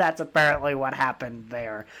 So that's apparently what happened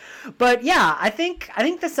there. But yeah, I think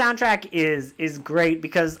the soundtrack is great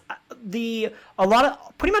because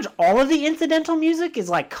pretty much all of the incidental music is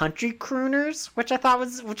like country crooners, which I thought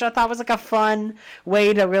was like a fun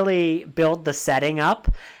way to really build the setting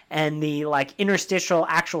up. And the like interstitial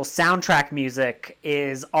actual soundtrack music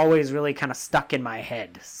is always really kind of stuck in my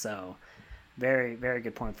head. So very, very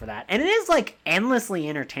good point for that. And it is like endlessly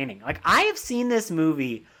entertaining. Like I have seen this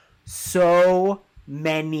movie so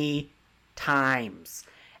many times.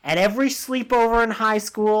 At every sleepover in high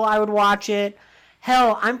school, I would watch it.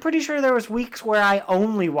 Hell, I'm pretty sure there was weeks where I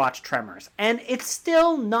only watched Tremors. And it's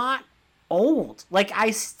still not old. Like,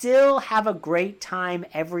 I still have a great time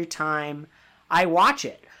every time I watch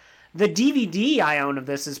it. The DVD I own of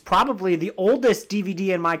this is probably the oldest DVD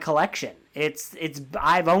in my collection.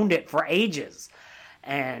 I've owned it for ages.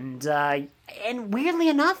 And weirdly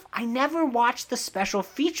enough, I never watched the special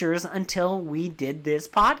features until we did this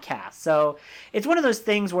podcast. So it's one of those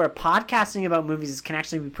things where podcasting about movies can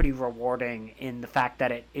actually be pretty rewarding in the fact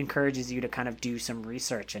that it encourages you to kind of do some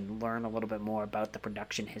research and learn a little bit more about the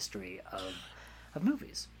production history of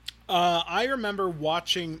movies. I remember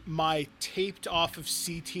watching my taped off of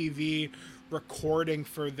CTV recording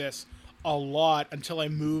for this a lot until I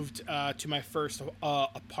moved to my first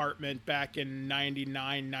apartment back in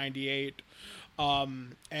 99, 98.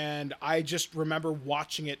 And I just remember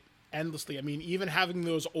watching it endlessly. I mean, even having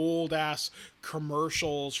those old ass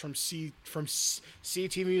commercials from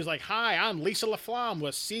CTV was like, "Hi, I'm Lisa LaFlamme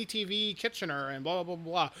with CTV Kitchener," and blah blah blah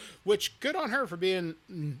blah. Which, good on her for being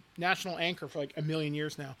national anchor for like a million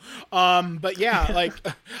years now. But yeah, like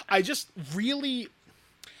I just really,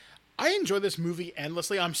 I enjoy this movie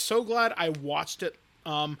endlessly. I'm so glad I watched it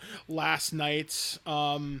last night.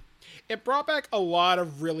 It brought back a lot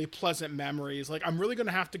of really pleasant memories. Like, I'm really going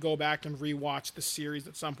to have to go back and rewatch the series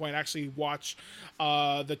at some point. Actually watch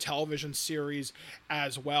the television series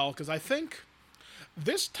as well. Because I think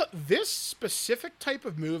this specific type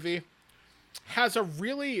of movie has a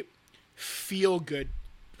really feel-good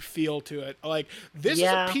feel to it. Like, this is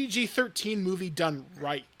a PG-13 movie done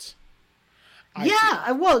right.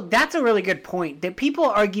 Well, that's a really good point. That people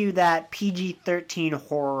argue that PG-13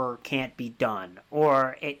 horror can't be done,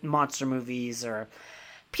 or monster movies, or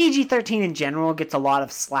PG-13 in general gets a lot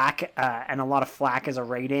of slack and a lot of flack as a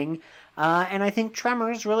rating. And I think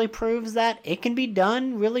Tremors really proves that it can be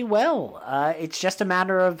done really well. It's just a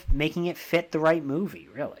matter of making it fit the right movie,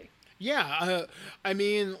 really. Yeah, I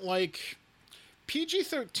mean, like,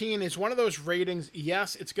 PG-13 is one of those ratings.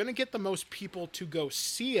 Yes, it's going to get the most people to go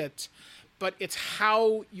see it, but it's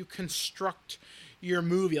how you construct your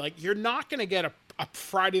movie. Like, you're not going to get a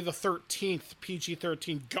Friday the 13th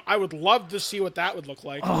PG-13. I would love to see what that would look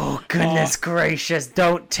like. Oh, goodness gracious.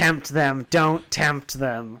 Don't tempt them. Don't tempt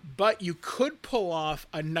them. But you could pull off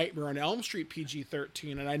a Nightmare on Elm Street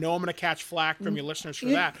PG-13, and I know I'm going to catch flack from your listeners for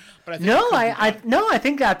that. But I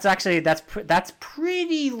think that's actually, that's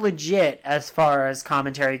pretty legit as far as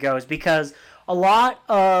commentary goes, because a lot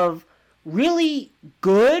of really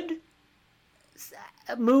good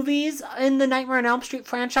movies in the Nightmare on Elm Street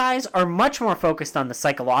franchise are much more focused on the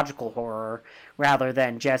psychological horror rather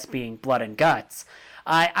than just being blood and guts.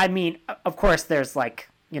 I mean, of course, there's like,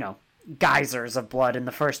 geysers of blood in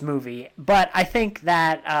the first movie, but I think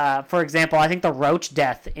that, for example, I think the roach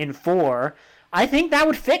death in 4, I think that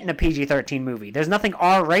would fit in a PG-13 movie. There's nothing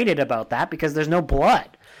R-rated about that because there's no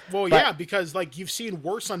blood. Well, yeah, because like you've seen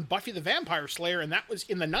worse on Buffy the Vampire Slayer, and that was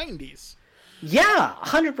in the 90s. Yeah,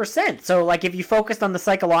 100%. So, like, if you focused on the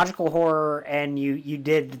psychological horror and you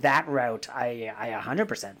did that route, I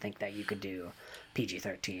 100% think that you could do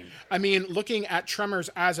PG-13. I mean, looking at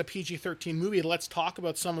Tremors as a PG-13 movie, let's talk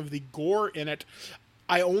about some of the gore in it.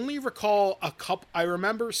 I only recall I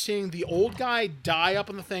remember seeing the old guy die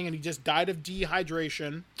up on the thing, and he just died of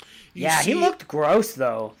dehydration. He looked gross,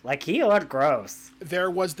 though. Like, he looked gross.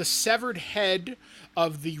 There was the severed head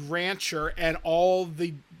of the rancher and all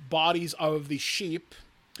the bodies of the sheep.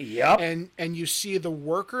 Yep. And you see the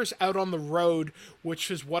workers out on the road,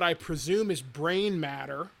 which is what I presume is brain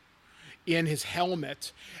matter in his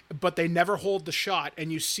helmet, but they never hold the shot.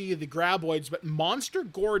 And you see the graboids, but monster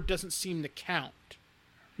gore doesn't seem to count.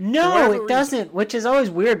 No, it doesn't, which is always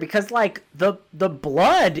weird because, like, the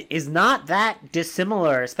blood is not that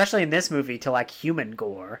dissimilar, especially in this movie, to, like, human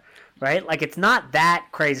gore, right? Like, it's not that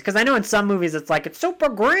crazy. Because I know in some movies it's like, it's super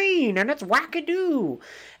green and it's wackadoo.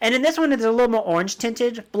 And in this one, it's a little more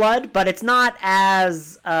orange-tinted blood, but it's not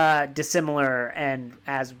as dissimilar and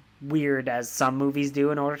as weird as some movies do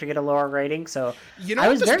in order to get a lower rating. So, you know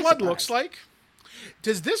what this blood looks like?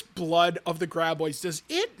 Does this blood of the graboids, does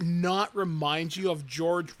it not remind you of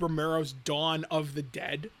George Romero's Dawn of the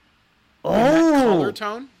Dead? Oh, that color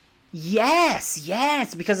tone? Yes,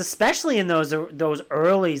 because especially in those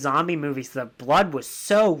early zombie movies, the blood was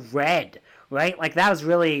so red, right? Like, that was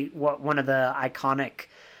really one of the iconic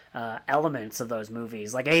elements of those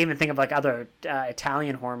movies. Like, I even think of like other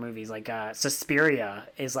Italian horror movies, like Suspiria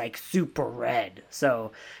is like super red.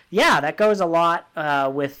 So yeah, that goes a lot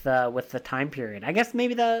with the time period. I guess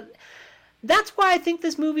maybe that's why I think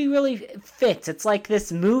this movie really fits. It's like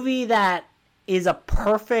this movie that is a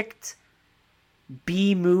perfect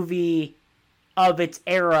B movie of its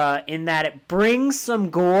era in that it brings some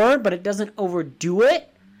gore, but it doesn't overdo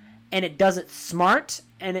it, and it does it smart,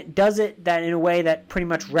 it does it that in a way that pretty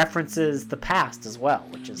much references the past as well,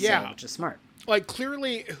 which is smart. Like,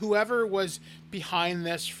 clearly, whoever was behind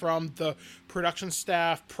this, from the production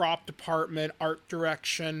staff, prop department, art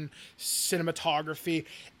direction, cinematography,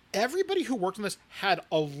 everybody who worked on this had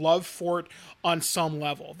a love for it on some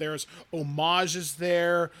level. There's homages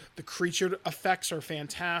there. The creature effects are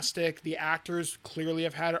fantastic. The actors clearly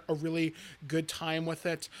have had a really good time with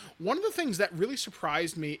it. One of the things that really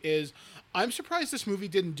surprised me is I'm surprised this movie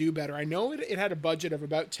didn't do better. I know it had a budget of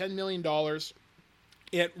about $10 million.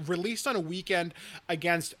 It released on a weekend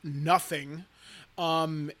against nothing.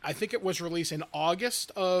 I think it was released in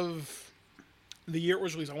August of the year it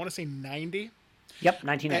was released. I want to say 90. Yep,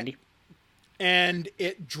 1990. And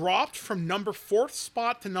it dropped from number 4th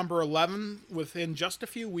spot to number 11 within just a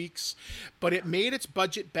few weeks, but it made its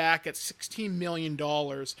budget back at $16 million.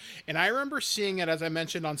 And I remember seeing it, as I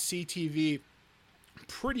mentioned, on CTV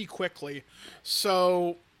pretty quickly.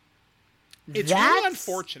 So it's really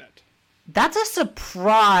unfortunate. That's a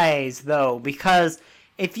surprise, though, because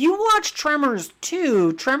if you watch Tremors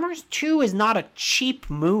 2, Tremors 2 is not a cheap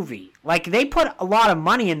movie. Like, they put a lot of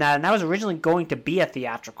money in that, and that was originally going to be a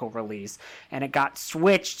theatrical release, and it got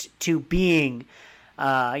switched to being,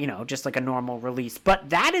 just like a normal release.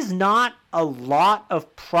 But that is not a lot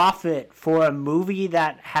of profit for a movie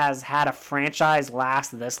that has had a franchise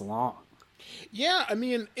last this long. Yeah, I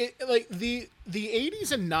mean, the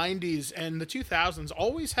 80s and 90s and the 2000s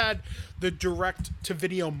always had the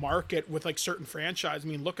direct-to-video market with, like, certain franchises. I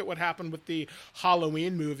mean, look at what happened with the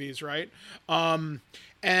Halloween movies, right?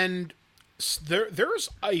 And there's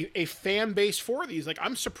a fan base for these. Like,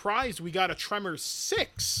 I'm surprised we got a Tremors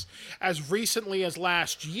 6 as recently as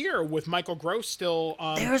last year with Michael Gross still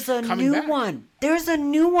There's a new one. There's a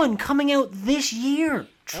new one coming out this year.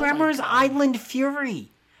 Tremors Island Fury.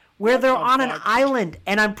 Where they're on an island,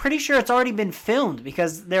 and I'm pretty sure it's already been filmed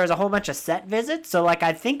because there's a whole bunch of set visits. So, like,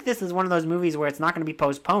 I think this is one of those movies where it's not going to be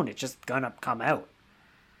postponed. It's just going to come out.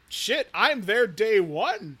 Shit, I'm there day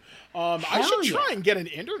one. I should try and get an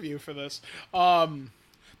interview for this. But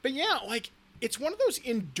yeah, like, it's one of those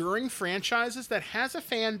enduring franchises that has a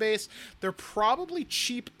fan base. They're probably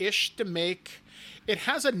cheap-ish to make. It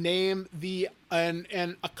has a name.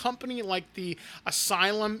 And a company like the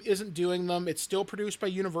Asylum isn't doing them. It's still produced by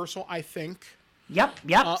Universal, I think. Yep.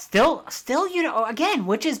 Still, again,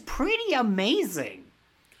 which is pretty amazing.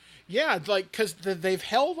 Yeah, like, because they've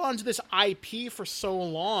held on to this IP for so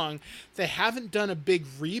long, they haven't done a big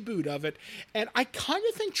reboot of it. And I kind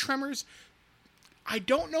of think Tremors, I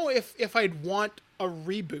don't know if I'd want a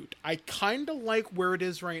reboot. I kind of like where it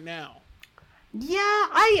is right now. Yeah,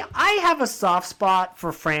 I have a soft spot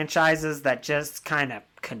for franchises that just kind of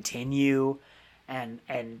continue and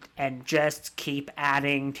just keep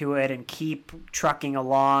adding to it and keep trucking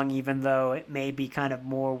along, even though it may be kind of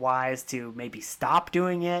more wise to maybe stop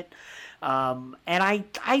doing it. And I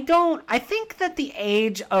think that the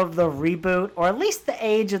age of the reboot, or at least the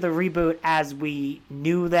age of the reboot as we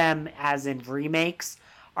knew them as in remakes,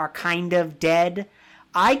 are kind of dead.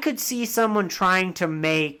 I could see someone trying to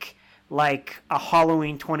make like a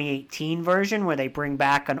Halloween 2018 version where they bring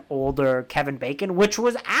back an older Kevin Bacon, which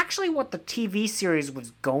was actually what the TV series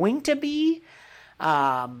was going to be.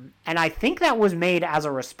 And I think that was made as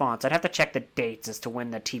a response. I'd have to check the dates as to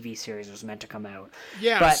when the TV series was meant to come out.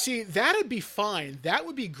 Yeah, see, that'd be fine. That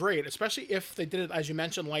would be great, especially if they did it, as you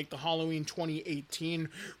mentioned, like the Halloween 2018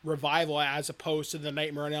 revival as opposed to the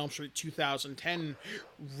Nightmare on Elm Street 2010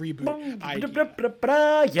 reboot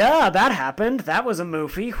idea. Yeah, that happened. That was a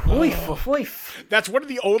movie. That's one of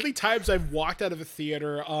the only times I've walked out of a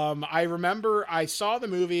theater. I remember I saw the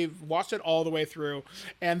movie, watched it all the way through,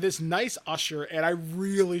 and this nice usher, and I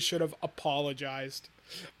really should have apologized.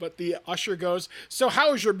 But the usher goes, "So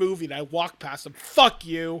how was your movie?" And I walk past him. "Fuck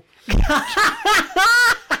you."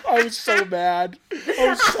 I was so mad.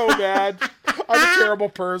 I'm a terrible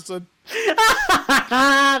person.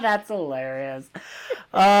 That's hilarious.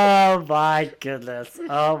 Oh my goodness.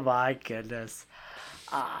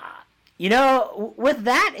 With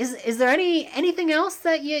that, is there anything else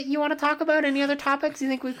that you want to talk about? Any other topics you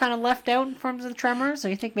think we've kind of left out in terms of the Tremors? Or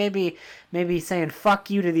you think maybe saying fuck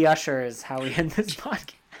you to the usher is how we end this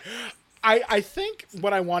podcast? I think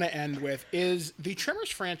what I want to end with is the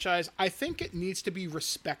Tremors franchise. I think it needs to be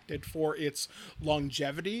respected for its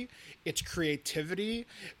longevity, its creativity.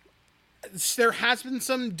 There has been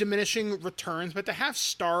some diminishing returns, but to have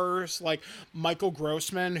stars like Michael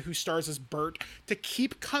Grossman, who stars as Bert, to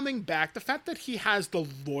keep coming back, the fact that he has the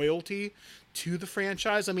loyalty to the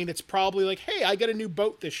franchise, I mean, it's probably like, hey, I get a new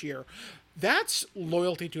boat this year. That's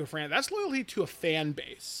loyalty to a franchise. That's loyalty to a fan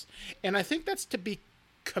base. And I think that's to be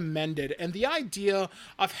commended. And the idea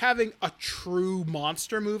of having a true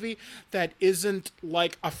monster movie that isn't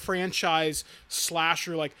like a franchise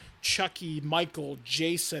slasher like Chucky, Michael,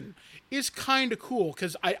 Jason is kind of cool,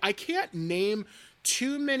 because I can't name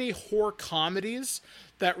too many horror comedies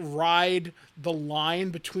that ride the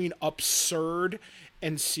line between absurd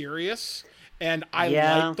and serious. And I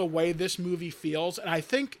like the way this movie feels. And I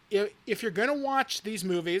think if you're going to watch these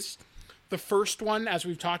movies, the first one, as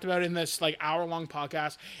we've talked about in this like hour-long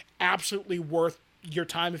podcast, absolutely worth your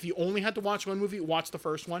time. If you only had to watch one movie, watch the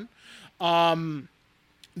first one.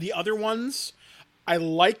 The other ones, I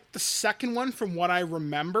liked the second one from what I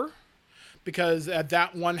remember, because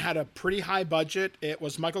that one had a pretty high budget. It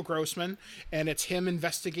was Michael Grossman, and it's him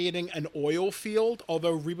investigating an oil field,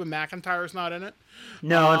 although Reba McEntire's not in it.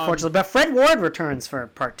 No, unfortunately. But Fred Ward returns for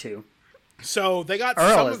part 2. So they got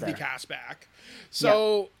some of the cast back.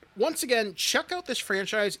 So once again, check out this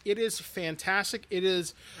franchise. It is fantastic. It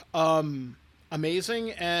is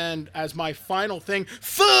amazing. And as my final thing,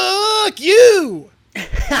 fuck you!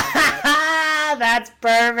 That's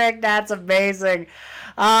perfect. That's amazing.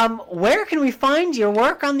 Where can we find your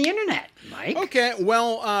work on the internet, Mike? Okay,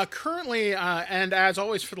 well, currently, and as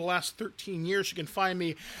always for the last 13 years, you can find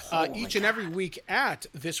me each and every week at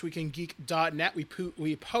thisweekingeek.net.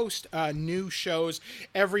 We post new shows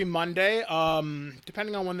every Monday.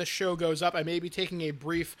 Depending on when the show goes up, I may be taking a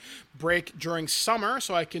brief break during summer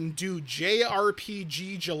so I can do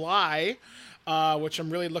JRPG July, which I'm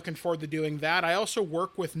really looking forward to doing that. I also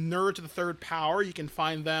work with Nerds of the Third Power. You can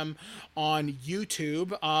find them on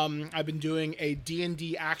YouTube. I've been doing a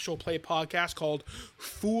D&D actual play podcast called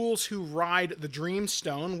Fools Who Ride the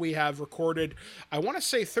Dreamstone. We have recorded, I want to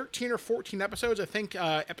say 13 or 14 episodes. I think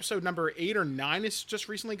episode number 8 or 9 has just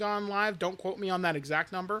recently gone live. Don't quote me on that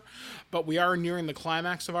exact number, but we are nearing the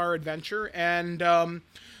climax of our adventure. And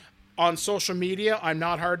on social media, I'm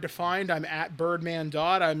not hard to find. I'm at Birdman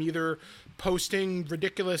Dodd. I'm either posting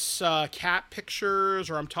ridiculous cat pictures,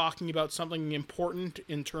 or I'm talking about something important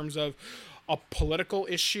in terms of a political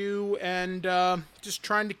issue, and just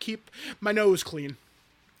trying to keep my nose clean.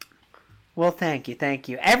 Well, thank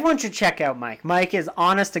you. Everyone should check out Mike. Mike is,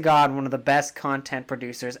 honest to God, one of the best content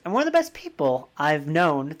producers and one of the best people I've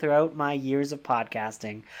known throughout my years of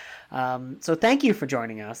podcasting. So thank you for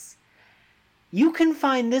joining us. You can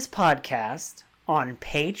find this podcast on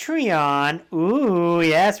Patreon. Ooh,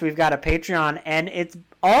 yes, we've got a Patreon, and it's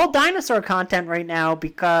all dinosaur content right now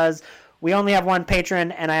because we only have one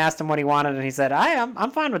patron, and I asked him what he wanted, and he said,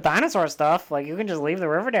 I'm fine with dinosaur stuff. Like, you can just leave the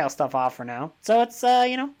Riverdale stuff off for now. So it's,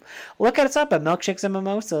 look us up at Milkshakes and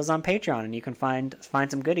Mimosas on Patreon, and you can find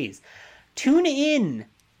some goodies. Tune in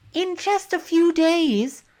just a few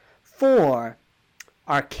days for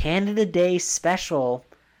our Canada Day special.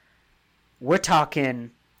 We're talking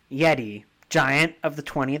Yeti, Giant of the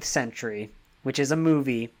 20th Century, which is a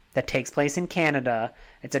movie that takes place in Canada.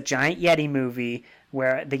 It's a giant Yeti movie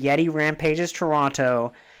where the Yeti rampages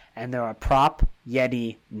Toronto, and there are prop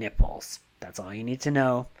Yeti nipples. That's all you need to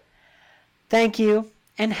know. Thank you,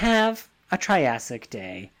 and have a Triassic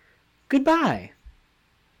day. Goodbye.